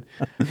dealing with.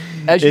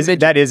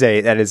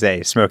 That is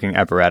a smoking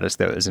apparatus,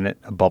 though, isn't it?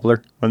 A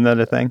bubbler? Wasn't that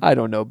a thing? I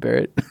don't know,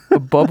 Barrett.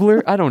 A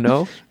bubbler? I don't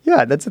know.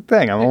 Yeah, that's a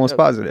thing. I'm almost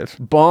positive.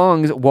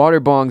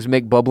 Water bongs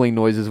make bubbling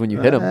noises when you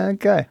hit them.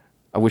 Okay.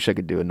 I wish I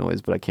could do a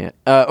noise, but I can't.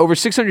 Over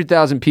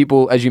 600,000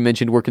 people, as you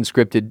mentioned, were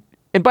conscripted.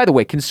 And by the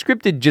way,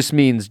 conscripted just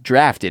means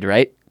drafted,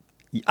 right?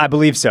 I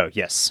believe so,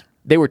 yes.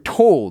 They were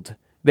told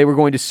they were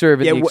going to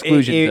serve in the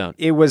exclusion zone.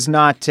 It was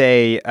not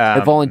a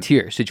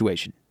volunteer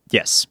situation.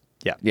 Yes.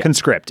 Yeah.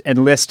 Conscript.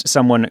 Enlist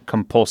someone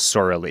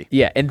compulsorily.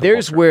 Yeah, and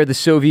there's where the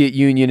Soviet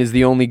Union is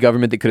the only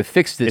government that could have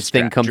fixed this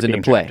thing comes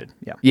into play.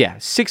 Drafted. Yeah,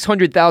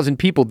 600,000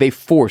 people they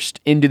forced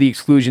into the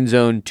exclusion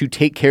zone to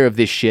take care of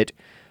this shit.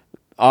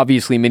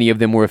 Obviously, many of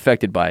them were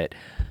affected by it.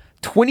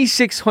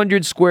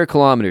 2,600 square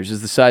kilometers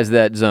is the size of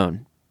that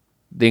zone,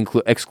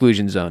 the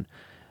exclusion zone.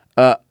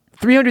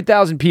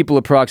 300,000 people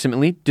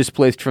approximately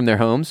displaced from their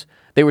homes.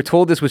 They were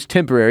told this was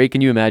temporary. Can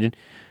you imagine?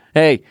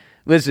 Hey,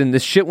 listen,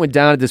 this shit went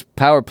down at this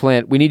power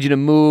plant. We need you to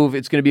move.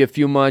 It's going to be a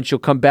few months. You'll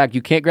come back.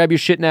 You can't grab your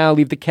shit now.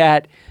 Leave the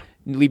cat.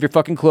 Leave your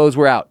fucking clothes.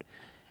 We're out.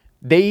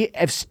 They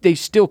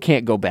still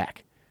can't go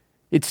back.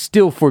 It's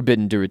still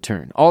forbidden to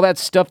return. All that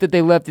stuff that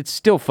they left, it's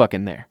still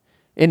fucking there.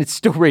 And it's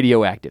still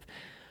radioactive.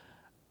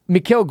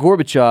 Mikhail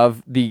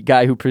Gorbachev, the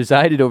guy who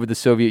presided over the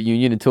Soviet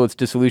Union until its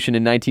dissolution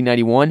in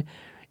 1991,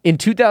 in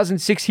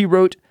 2006 he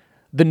wrote,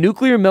 "The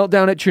nuclear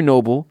meltdown at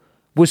Chernobyl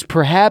was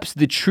perhaps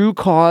the true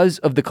cause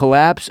of the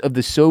collapse of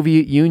the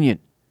Soviet Union,"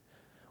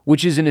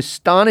 which is an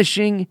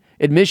astonishing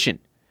admission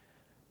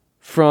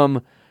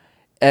from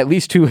at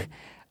least to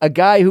a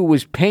guy who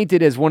was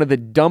painted as one of the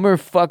dumber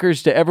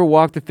fuckers to ever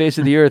walk the face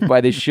of the earth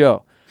by this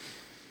show.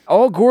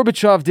 All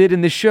Gorbachev did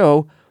in this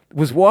show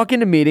was walk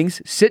into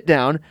meetings, sit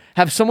down,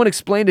 have someone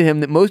explain to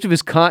him that most of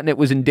his continent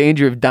was in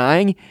danger of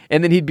dying,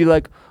 and then he'd be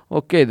like,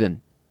 okay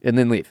then, and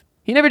then leave.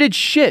 He never did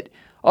shit.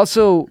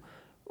 Also,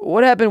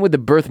 what happened with the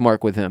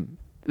birthmark with him?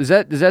 Is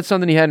that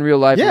something he had in real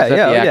life? Yeah, or was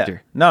that the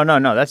actor? No,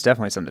 that's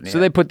definitely something. So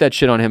they put that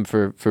shit on him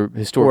for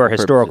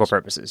historical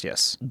purposes,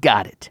 yes.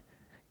 Got it.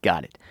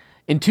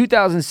 In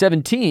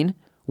 2017,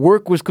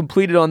 work was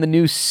completed on the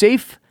new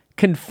safe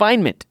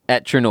confinement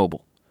at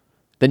Chernobyl.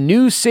 The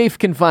new safe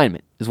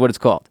confinement is what it's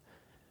called.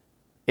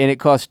 And it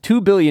cost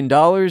 $2 billion,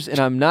 and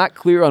I'm not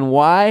clear on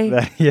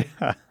why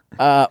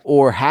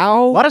or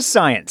how. A lot of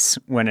science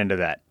went into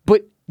that.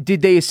 But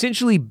did they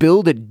essentially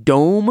build a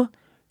dome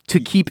to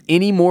keep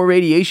any more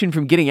radiation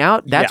from getting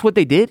out? That's what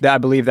they did? I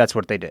believe that's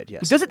what they did,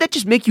 yes. Doesn't that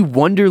just make you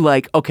wonder,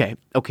 like, okay,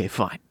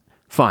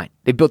 fine.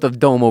 They built a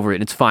dome over it,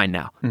 and it's fine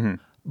now. Mm-hmm.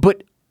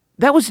 But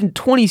that was in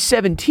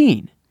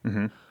 2017.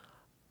 Mm-hmm.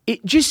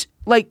 It just,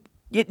 like,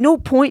 at no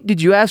point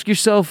did you ask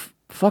yourself,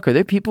 fuck, are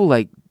there people,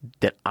 like,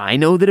 that I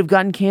know that have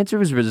gotten cancer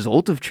as a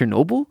result of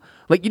Chernobyl?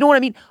 Like, you know what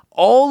I mean?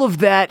 All of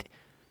that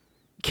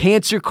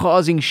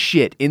cancer-causing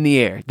shit in the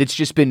air that's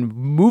just been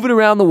moving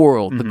around the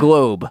world, the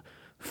globe,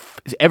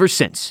 ever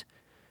since.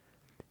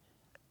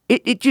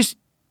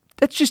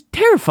 That's just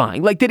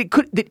terrifying. Like,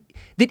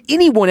 that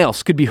anyone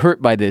else could be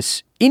hurt by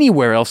this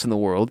anywhere else in the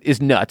world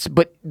is nuts.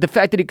 But the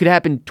fact that it could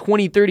happen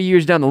 20, 30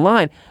 years down the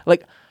line,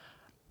 like,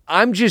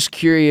 I'm just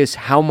curious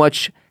how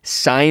much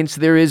science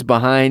there is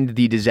behind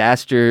the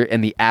disaster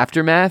and the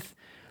aftermath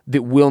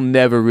that we'll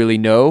never really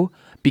know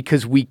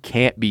because we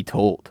can't be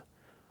told.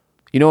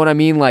 You know what I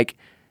mean? Like,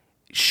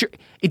 sure,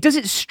 it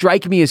doesn't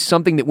strike me as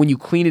something that when you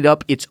clean it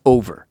up, it's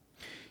over.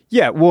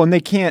 Yeah, well, and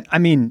they can't, I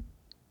mean,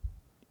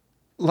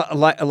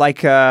 like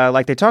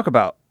they talk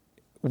about,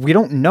 we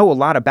don't know a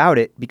lot about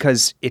it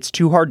because it's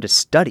too hard to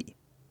study.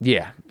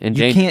 Yeah, and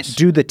you can't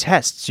do the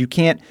tests. You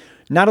can't,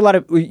 not a lot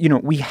of,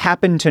 we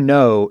happen to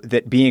know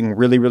that being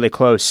really, really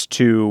close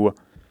to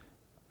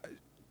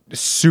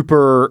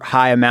super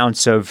high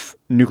amounts of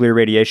nuclear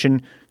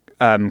radiation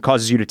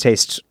causes you to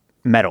taste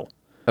metal.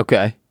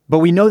 Okay. But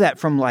we know that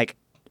from like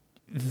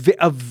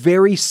a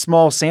very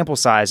small sample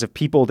size of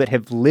people that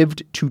have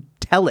lived to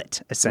tell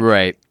it, essentially.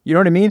 Right. You know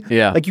what I mean?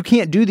 Yeah. Like, you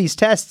can't do these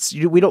tests.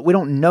 We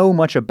don't know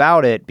much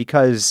about it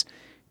because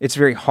it's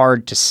very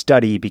hard to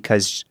study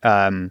because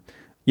of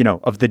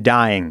the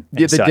dying.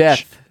 And the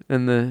death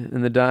and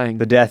the dying.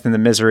 The death and the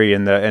misery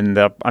and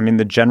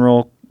the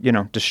general,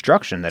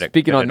 destruction that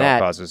it all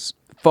causes.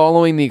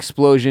 Following the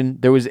explosion,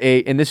 there was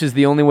and this is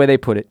the only way they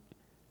put it,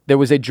 there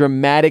was a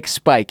dramatic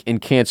spike in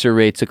cancer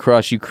rates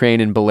across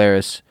Ukraine and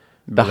Belarus.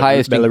 The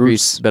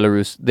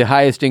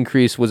highest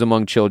increase was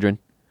among children.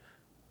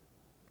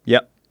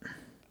 Yep.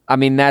 I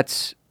mean,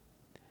 that's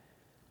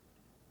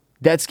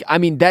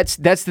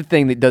the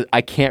thing that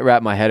I can't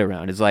wrap my head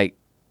around. Is like,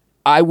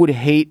 I would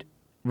hate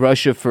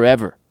Russia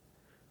forever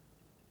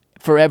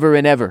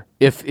and ever.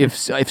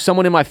 If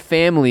someone in my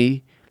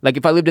family, like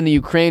if I lived in the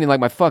Ukraine and like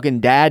my fucking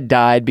dad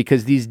died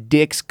because these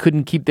dicks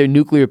couldn't keep their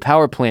nuclear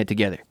power plant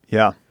together.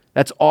 Yeah.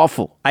 That's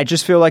awful. I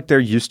just feel like they're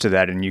used to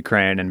that in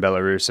Ukraine and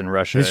Belarus and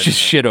Russia. It's just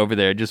shit over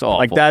there, just awful.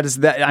 Like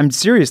that. I'm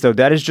serious though.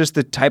 That is just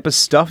the type of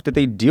stuff that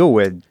they deal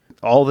with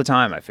all the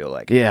time, I feel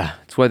like. Yeah,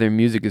 that's why their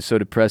music is so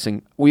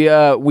depressing. We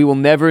will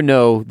never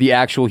know the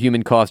actual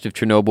human cost of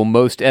Chernobyl.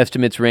 Most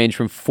estimates range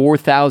from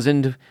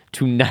 4,000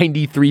 to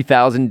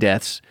 93,000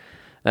 deaths.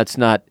 That's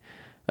not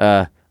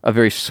a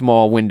very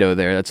small window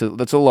there. That's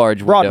a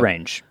large window. Broad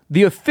range.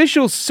 The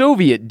official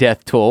Soviet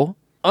death toll,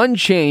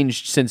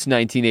 unchanged since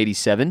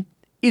 1987,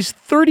 is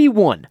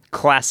 31.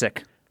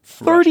 Classic.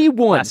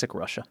 31. Classic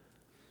Russia.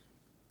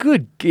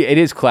 Good. It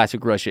is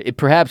classic Russia.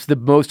 Perhaps the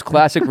most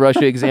classic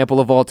Russia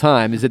example of all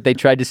time is that they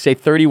tried to say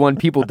 31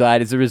 people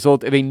died as a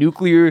result of a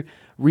nuclear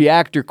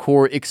reactor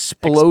core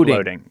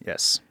exploding.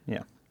 Yes.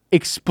 Yeah.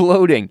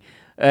 Exploding.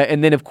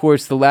 And then, of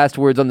course, the last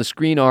words on the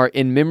screen are,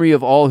 in memory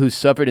of all who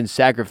suffered and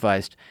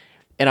sacrificed.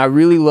 And I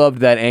really loved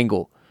that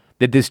angle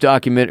that this this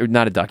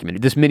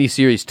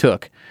miniseries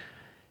took,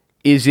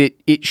 is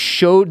it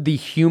showed the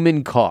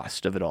human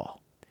cost of it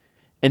all.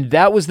 And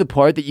that was the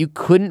part that you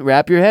couldn't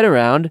wrap your head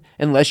around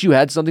unless you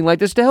had something like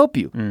this to help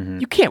you. Mm-hmm.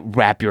 You can't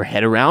wrap your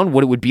head around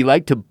what it would be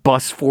like to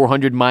bus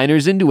 400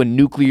 miners into a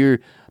nuclear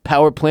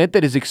power plant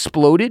that has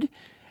exploded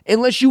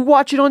unless you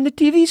watch it on the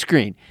TV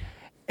screen.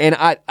 And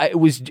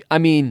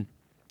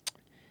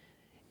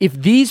if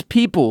these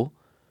people,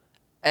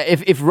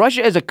 if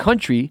Russia as a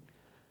country,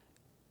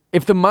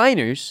 if the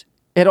miners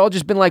had all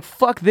just been like,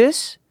 fuck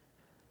this,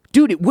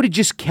 dude, it would have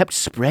just kept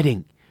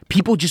spreading.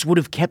 People just would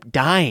have kept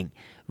dying.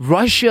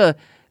 Russia,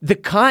 the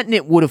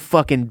continent would have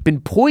fucking been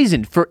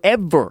poisoned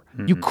forever.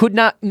 Mm-hmm. You could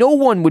not, no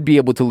one would be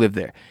able to live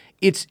there.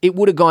 It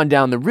would have gone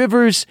down the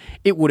rivers.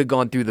 It would have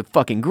gone through the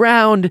fucking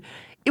ground.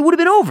 It would have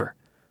been over.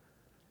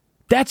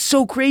 That's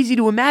so crazy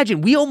to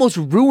imagine. We almost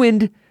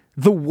ruined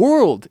the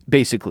world,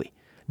 basically.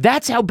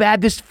 That's how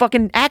bad this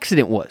fucking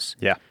accident was.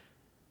 Yeah.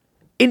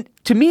 And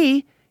to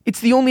me,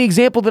 it's the only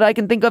example that I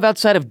can think of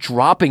outside of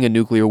dropping a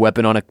nuclear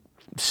weapon on a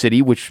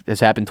city, which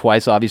has happened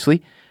twice,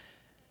 obviously.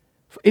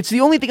 It's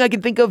the only thing I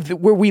can think of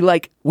where we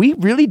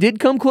really did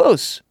come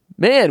close.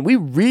 Man, we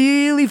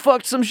really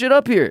fucked some shit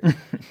up here.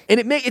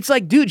 And it's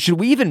like, dude, should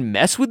we even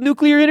mess with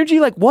nuclear energy?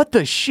 Like, what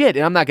the shit?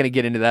 And I'm not going to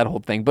get into that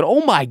whole thing, but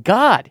oh my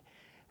God,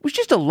 it was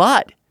just a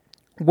lot.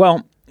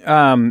 Well,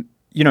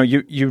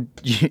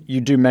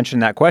 you do mention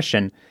that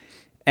question.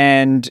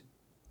 And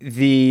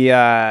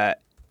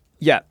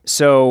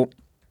so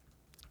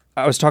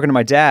I was talking to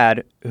my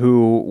dad,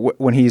 who,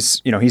 when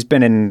he's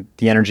been in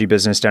the energy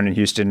business down in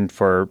Houston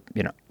for,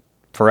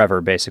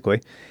 forever, basically.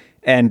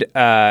 And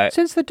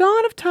since the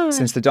dawn of time.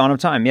 Since the dawn of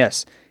time,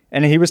 yes.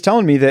 And he was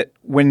telling me that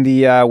when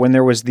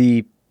there was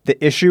the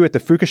issue at the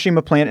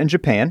Fukushima plant in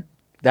Japan.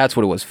 That's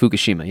what it was,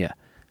 Fukushima, yeah.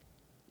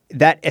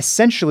 That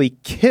essentially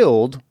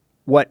killed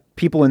what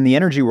people in the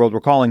energy world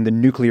were calling the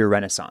nuclear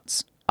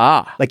renaissance.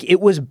 Ah. Like, it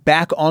was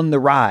back on the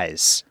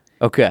rise.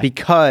 Okay.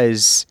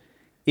 Because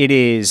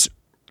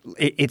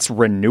it's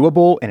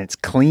renewable and it's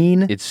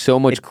clean. It's so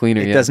much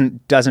cleaner.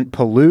 It doesn't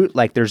pollute.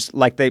 Like,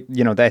 I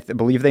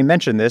believe they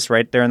mentioned this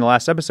right there in the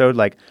last episode.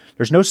 Like,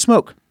 there's no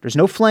smoke, there's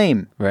no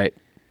flame. Right.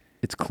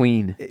 It's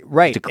clean.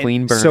 Right. It's a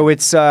clean burn. So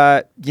it's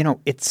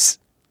it's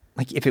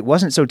like, if it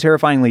wasn't so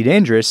terrifyingly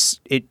dangerous,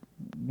 it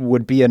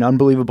would be an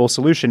unbelievable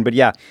solution. But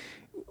yeah,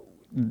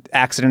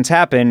 accidents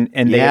happen,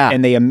 and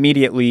they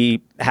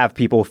immediately have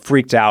people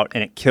freaked out,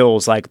 and it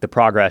kills like the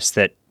progress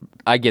that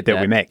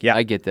we make. Yeah,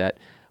 I get that.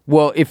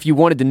 Well, if you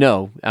wanted to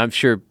know, I'm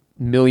sure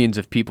millions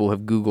of people have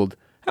Googled,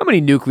 how many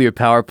nuclear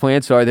power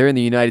plants are there in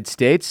the United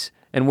States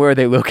and where are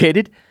they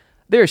located?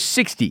 There are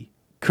 60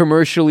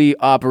 commercially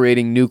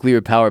operating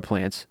nuclear power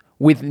plants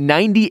with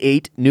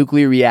 98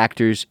 nuclear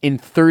reactors in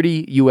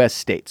 30 U.S.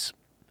 states.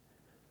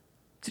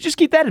 So just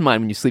keep that in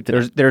mind when you sleep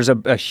tonight. There's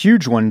a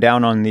huge one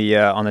down on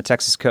the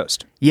Texas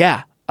coast.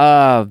 Yeah.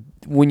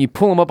 When you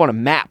pull them up on a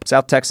map.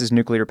 South Texas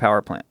nuclear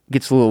power plant.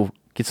 Gets a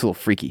little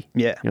freaky.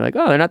 Yeah. You're like,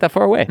 oh, they're not that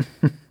far away.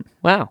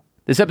 Wow.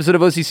 This episode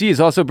of OCC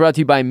is also brought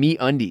to you by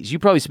MeUndies. You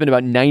probably spend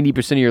about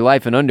 90% of your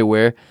life in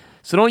underwear,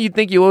 so don't you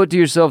think you owe it to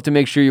yourself to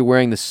make sure you're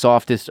wearing the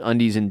softest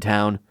undies in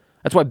town?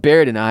 That's why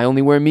Barrett and I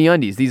only wear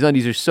MeUndies. These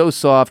undies are so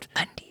soft,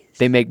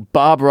 they make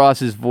Bob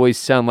Ross's voice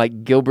sound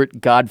like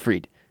Gilbert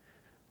Gottfried.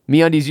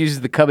 MeUndies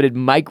uses the coveted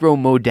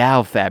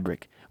micro-modal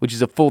fabric, which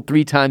is a full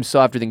 3 times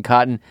softer than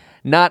cotton.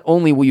 Not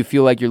only will you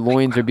feel like your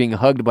loins are being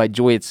hugged by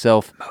joy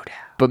itself,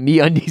 but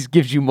MeUndies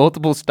gives you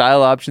multiple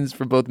style options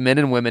for both men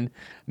and women.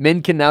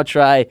 Men can now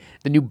try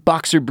the new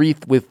boxer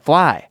brief with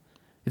fly.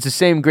 It's the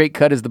same great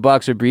cut as the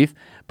boxer brief,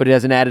 but it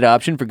has an added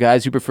option for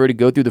guys who prefer to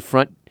go through the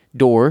front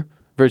door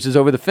versus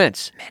over the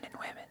fence. Men and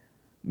women.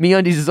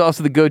 MeUndies is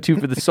also the go-to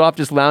for the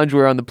softest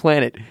loungewear on the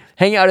planet.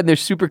 Hang out in their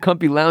super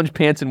comfy lounge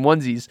pants and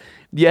onesies.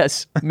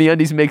 Yes,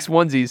 MeUndies makes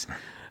onesies.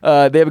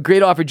 They have a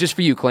great offer just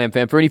for you, Clam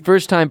Fam. For any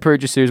first-time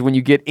purchasers, when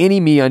you get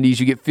any MeUndies,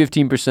 you get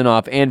 15%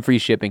 off and free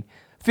shipping.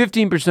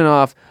 15%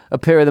 off a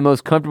pair of the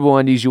most comfortable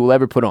undies you will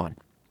ever put on.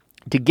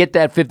 To get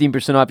that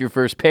 15% off your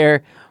first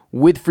pair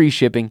with free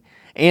shipping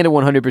and a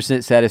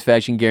 100%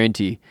 satisfaction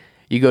guarantee,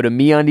 you go to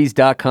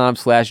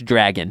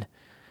MeUndies.com/dragon.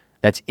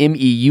 That's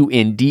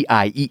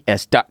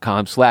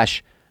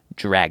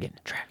MEUNDIES.com/dragon.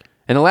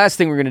 And the last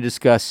thing we're going to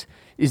discuss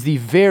is the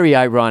very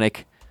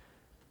ironic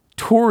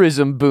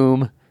tourism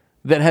boom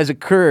that has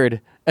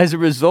occurred as a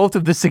result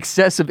of the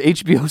success of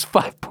HBO's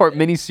 5-part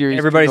miniseries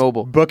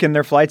Chernobyl. Booking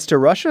their flights to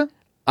Russia?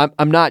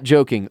 I'm not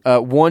joking.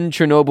 One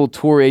Chernobyl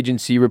tour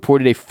agency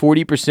reported a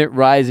 40%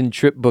 rise in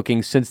trip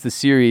bookings since the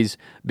series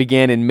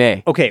began in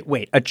May. Okay,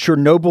 wait. A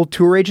Chernobyl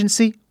tour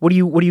agency? What do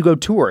you go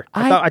tour?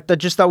 I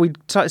just thought we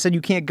said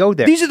you can't go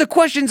there. These are the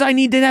questions I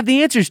need to have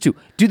the answers to.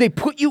 Do they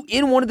put you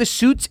in one of the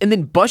suits and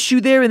then bus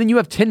you there and then you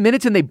have 10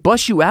 minutes and they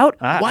bus you out?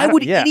 Why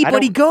would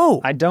anybody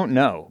go? I don't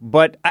know.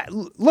 But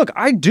look,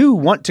 I do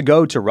want to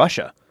go to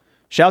Russia.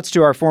 Shouts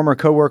to our former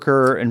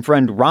coworker and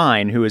friend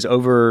Ryan, who is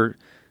over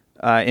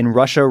in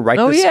Russia right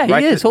Oh, this, yeah, he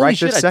right is. this, Holy right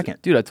shit. this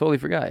second. Dude, I totally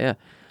forgot, yeah.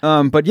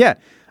 But yeah,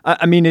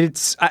 I mean,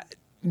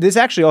 this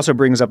actually also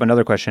brings up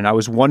another question. I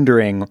was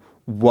wondering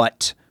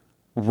what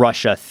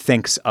Russia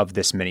thinks of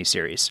this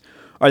miniseries.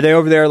 Are they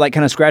over there like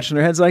kind of scratching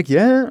their heads like,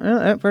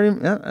 that's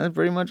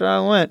pretty much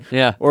how it went?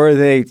 Yeah. Or are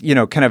they,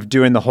 kind of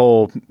doing the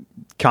whole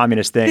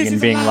communist thing This and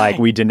is a being lie. like,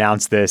 we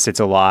denounce this, it's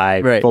a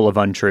lie, Right. full of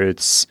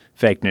untruths,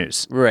 fake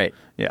news. Right.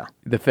 Yeah.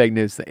 The fake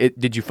news thing.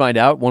 Did you find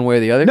out one way or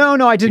the other?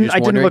 No, I didn't. just I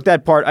didn't wondering? look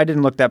that part. I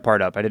didn't look that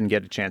part up. I didn't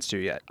get a chance to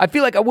yet. I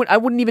feel like I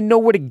wouldn't even know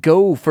where to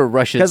go for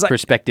Russia's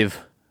perspective.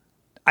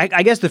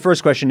 I guess the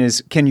first question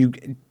is, can you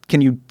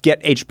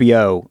get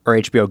HBO or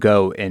HBO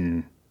Go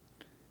in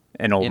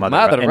old In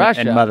Mother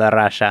Russia. in Mother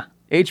Russia?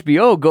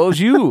 HBO goes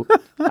you.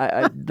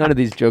 None of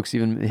these jokes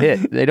even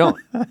hit. They don't.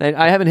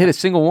 I haven't hit a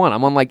single one.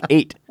 I'm on like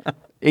 8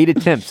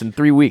 attempts in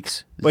 3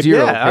 weeks. But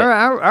Zero. yeah, hit.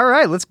 all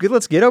right. Let's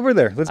get over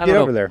there. Let's I get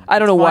don't over know. there. I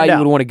don't know Let's why find you out.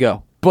 would want to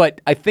go,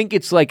 but I think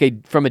it's like a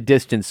from a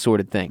distance sort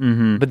of thing.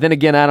 Mm-hmm. But then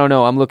again, I don't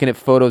know. I'm looking at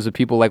photos of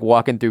people like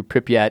walking through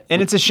Pripyat,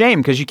 And it's a shame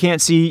because you can't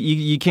see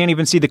you can't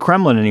even see the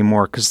Kremlin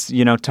anymore because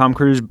Tom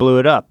Cruise blew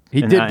it up.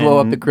 He did blow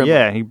up the Kremlin.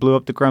 Yeah, he blew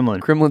up the Kremlin.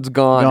 Kremlin's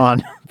gone.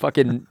 Gone.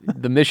 Fucking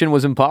the mission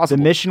was impossible.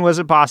 The mission was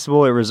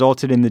impossible. It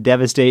resulted in the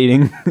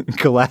devastating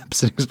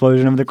collapse and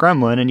explosion of the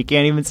Kremlin, and you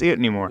can't even see it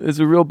anymore. It's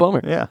a real bummer.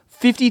 Yeah.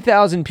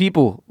 50,000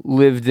 people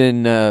lived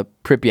in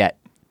Pripyat,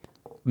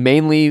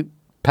 mainly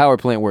power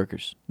plant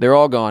workers. They're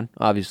all gone,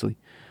 obviously.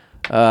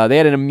 They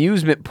had an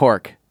amusement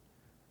park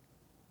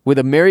with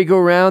a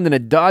merry-go-round and a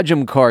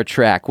Dodgem car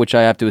track, which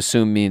I have to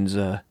assume means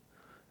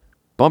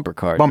bumper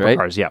cars, Bumper right?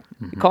 cars, yeah.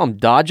 You call them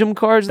Dodgem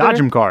cars there?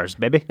 Dodgem cars,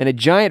 baby. And a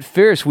giant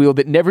Ferris wheel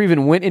that never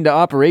even went into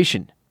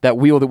operation. That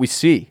wheel that we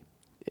see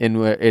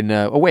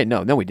oh wait,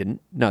 no, we didn't.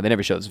 No, they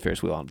never showed us a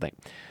Ferris wheel, I don't think.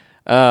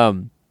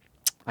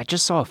 I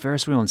just saw a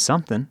Ferris wheel in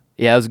something.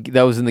 Yeah,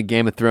 that was in the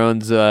Game of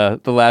Thrones, The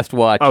Last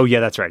Watch. Oh yeah,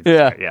 that's right.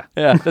 Yeah, yeah.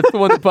 yeah. That's the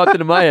one that popped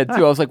into my head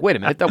too. I was like, wait a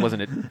minute, that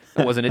wasn't it.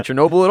 That wasn't in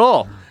Chernobyl at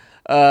all.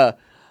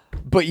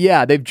 But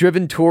yeah, they've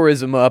driven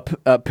tourism up.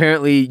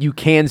 Apparently, you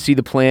can see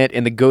the plant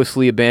in the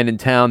ghostly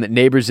abandoned town that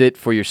neighbors it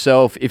for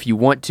yourself if you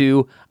want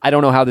to. I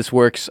don't know how this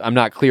works. I'm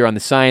not clear on the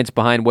science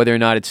behind whether or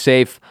not it's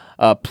safe.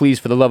 Please,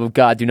 for the love of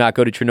God, do not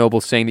go to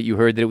Chernobyl saying that you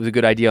heard that it was a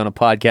good idea on a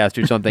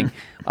podcast or something.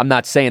 I'm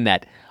not saying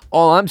that.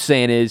 All I'm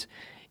saying is,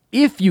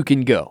 if you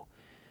can go,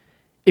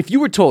 if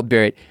you were told,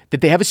 Barrett, that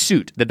they have a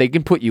suit that they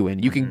can put you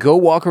in, you can go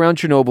walk around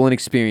Chernobyl and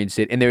experience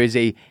it, and there is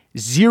a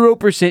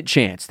 0%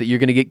 chance that you're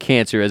going to get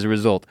cancer as a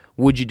result,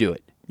 would you do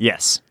it?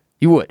 Yes.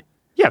 You would.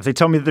 Yeah, if they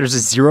tell me that there's a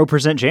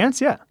 0%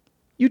 chance, yeah.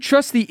 You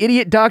trust the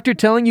idiot doctor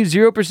telling you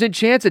 0%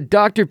 chance? A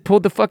doctor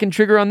pulled the fucking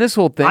trigger on this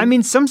whole thing. I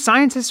mean, some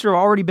scientists have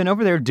already been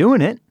over there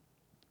doing it.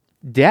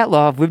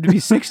 Dyatlov lived to be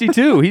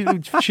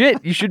 62.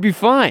 Shit, you should be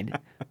fine.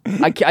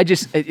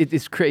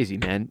 It's crazy,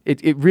 man.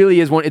 It really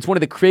is it's one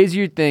of the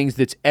crazier things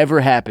that's ever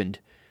happened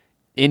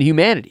in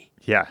humanity.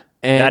 Yeah,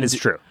 And- that is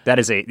true. That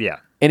is yeah.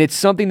 And it's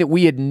something that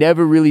we had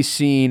never really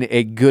seen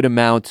a good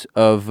amount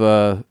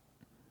of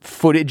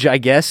footage, I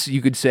guess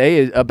you could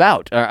say,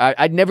 about.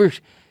 I'd never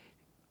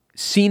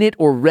seen it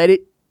or read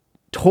it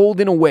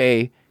told in a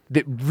way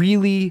that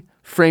really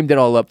framed it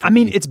all up for I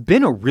mean, me. it's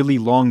been a really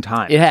long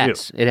time. It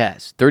has. too. It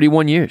has.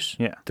 31 years.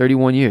 Yeah.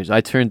 31 years.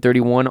 I turned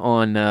 31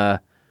 on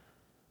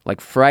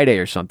like Friday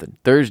or something.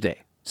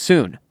 Thursday.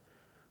 Soon.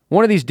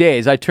 One of these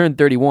days, I turned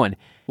 31.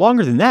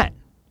 Longer than that.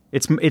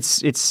 It's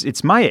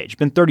my age.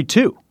 Been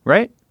 32,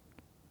 right?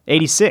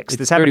 86.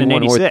 This happened in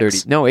 31 or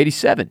 86. 30. No,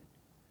 87.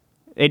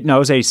 No, it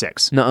was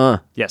 86. Nuh-uh.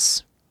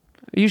 Yes.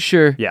 Are you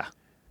sure Yeah.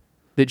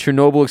 that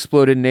Chernobyl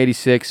exploded in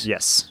 86?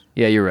 Yes.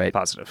 Yeah, you're right.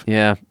 Positive.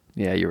 Yeah,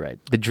 you're right.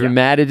 The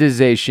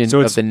dramatization So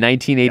of it's- the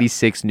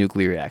 1986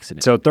 nuclear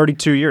accident. So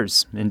 32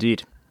 years,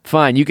 indeed.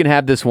 Fine, you can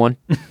have this one.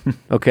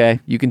 Okay?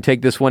 You can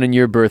take this one in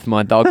your birth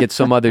month. I'll get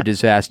some other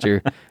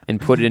disaster and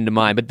put it into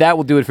mine. But that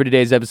will do it for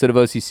today's episode of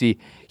OCC.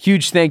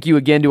 Huge thank you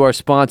again to our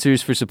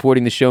sponsors for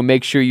supporting the show.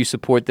 Make sure you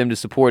support them to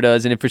support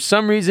us. And if for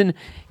some reason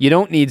you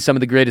don't need some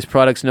of the greatest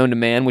products known to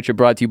man, which are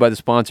brought to you by the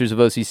sponsors of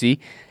OCC,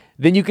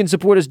 then you can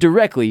support us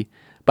directly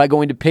by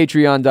going to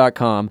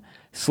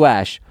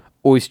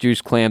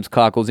patreon.com/oysters, clams,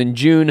 cockles. In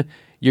June,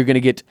 you're going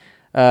to get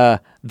The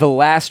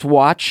Last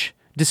Watch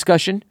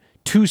discussion.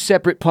 2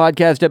 separate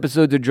podcast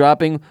episodes are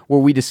dropping where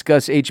we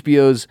discuss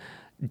HBO's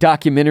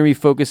documentary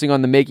focusing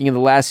on the making of the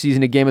last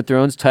season of Game of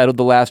Thrones titled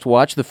The Last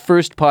Watch, the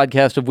first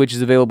podcast of which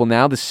is available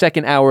now. The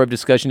second hour of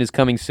discussion is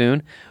coming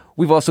soon.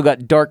 We've also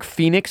got Dark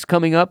Phoenix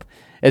coming up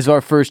as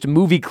our first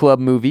movie club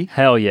movie.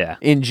 Hell yeah.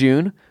 In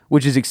June,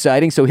 which is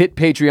exciting. So hit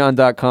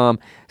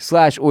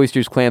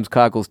patreon.com/oysters, clams,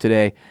 cockles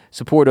today.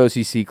 Support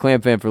OCC,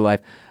 Clam Fan for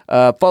Life.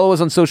 Follow us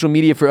on social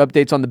media for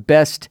updates on the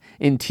best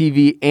in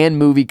TV and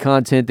movie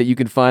content that you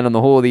can find on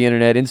the whole of the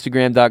internet.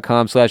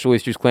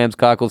 Instagram.com/oysters, clams,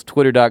 cockles.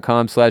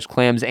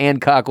 Twitter.com/clams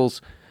and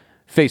cockles.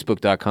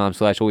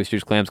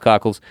 Facebook.com/oysters, clams,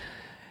 cockles.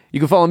 You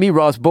can follow me,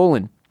 Ross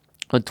Bolin,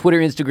 on Twitter,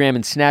 Instagram,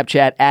 and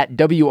Snapchat at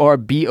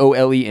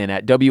WRBOLEN,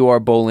 at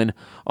WRBolin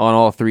on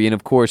all 3. And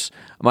of course,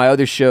 my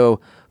other show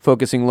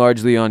focusing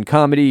largely on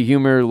comedy,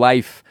 humor,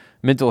 life,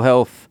 mental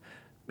health,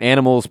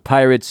 animals,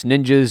 pirates,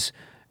 ninjas,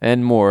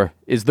 and more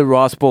is the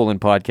Ross Bolin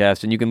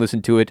podcast, and you can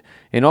listen to it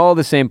in all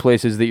the same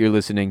places that you're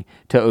listening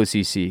to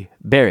OCC.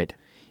 Barrett,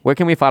 where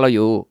can we follow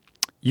you?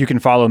 You can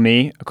follow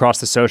me across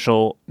the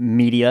social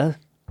medias,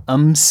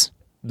 Ruse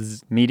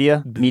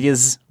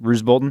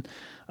Bolton,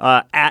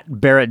 at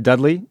Barrett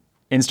Dudley,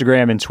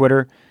 Instagram and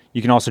Twitter.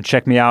 You can also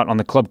check me out on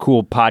the Club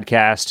Cool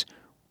podcast,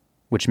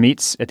 which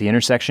meets at the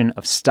intersection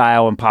of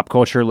style and pop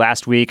culture.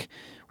 Last week,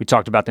 we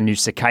talked about the new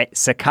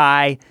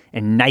Sakai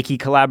and Nike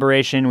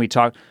collaboration.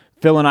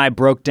 Phil and I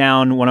broke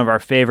down one of our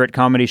favorite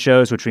comedy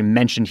shows, which we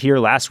mentioned here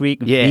last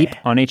week, Veep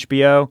on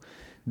HBO.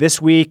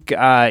 This week,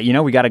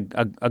 we got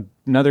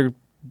another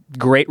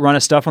great run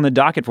of stuff on the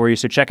docket for you,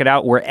 so check it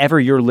out wherever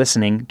you're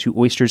listening to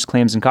Oysters,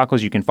 Clams, and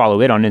Cockles. You can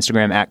follow it on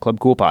Instagram at Club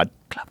Cool Pod.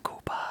 Club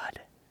Cool Pod.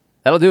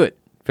 That'll do it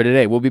for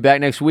today. We'll be back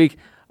next week.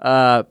 What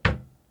are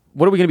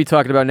we going to be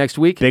talking about next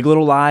week? Big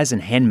Little Lies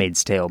and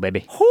Handmaid's Tale,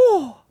 baby.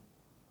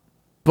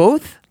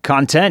 Both?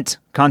 Content.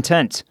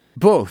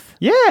 Both?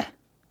 Yeah.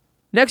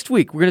 Next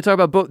week, we're going to talk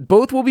about both.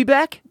 Both will be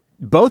back?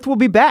 Both will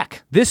be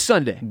back. This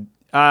Sunday.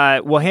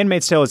 Well,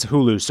 Handmaid's Tale is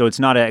Hulu, so it's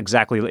not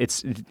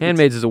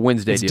Handmaid's is a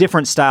Wednesday It's deal.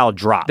 different style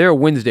drop. They're a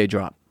Wednesday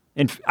drop.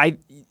 And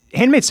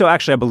Handmaid's Tale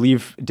actually, I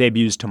believe,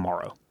 debuts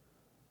tomorrow.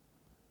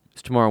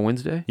 It's tomorrow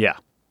Wednesday? Yeah.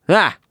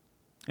 Ah!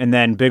 And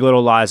then Big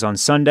Little Lies on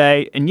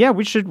Sunday. And yeah,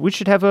 we should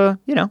have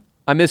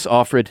I miss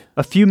Offred.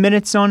 a few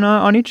minutes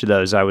on each of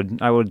those, I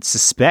would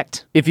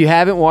suspect. If you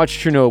haven't watched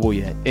Chernobyl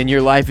yet, and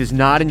your life is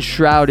not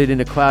enshrouded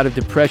in a cloud of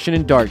depression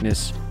and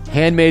darkness,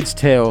 Handmaid's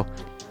Tale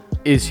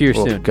is here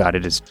soon. Oh, God,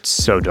 it is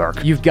so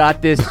dark. You've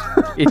got this.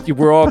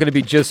 We're all going to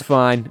be just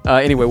fine.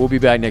 Anyway, we'll be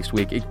back next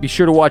week. Be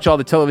sure to watch all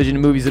the television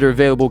and movies that are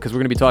available because we're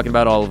going to be talking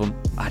about all of them.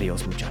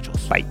 Adios,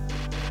 muchachos. Bye.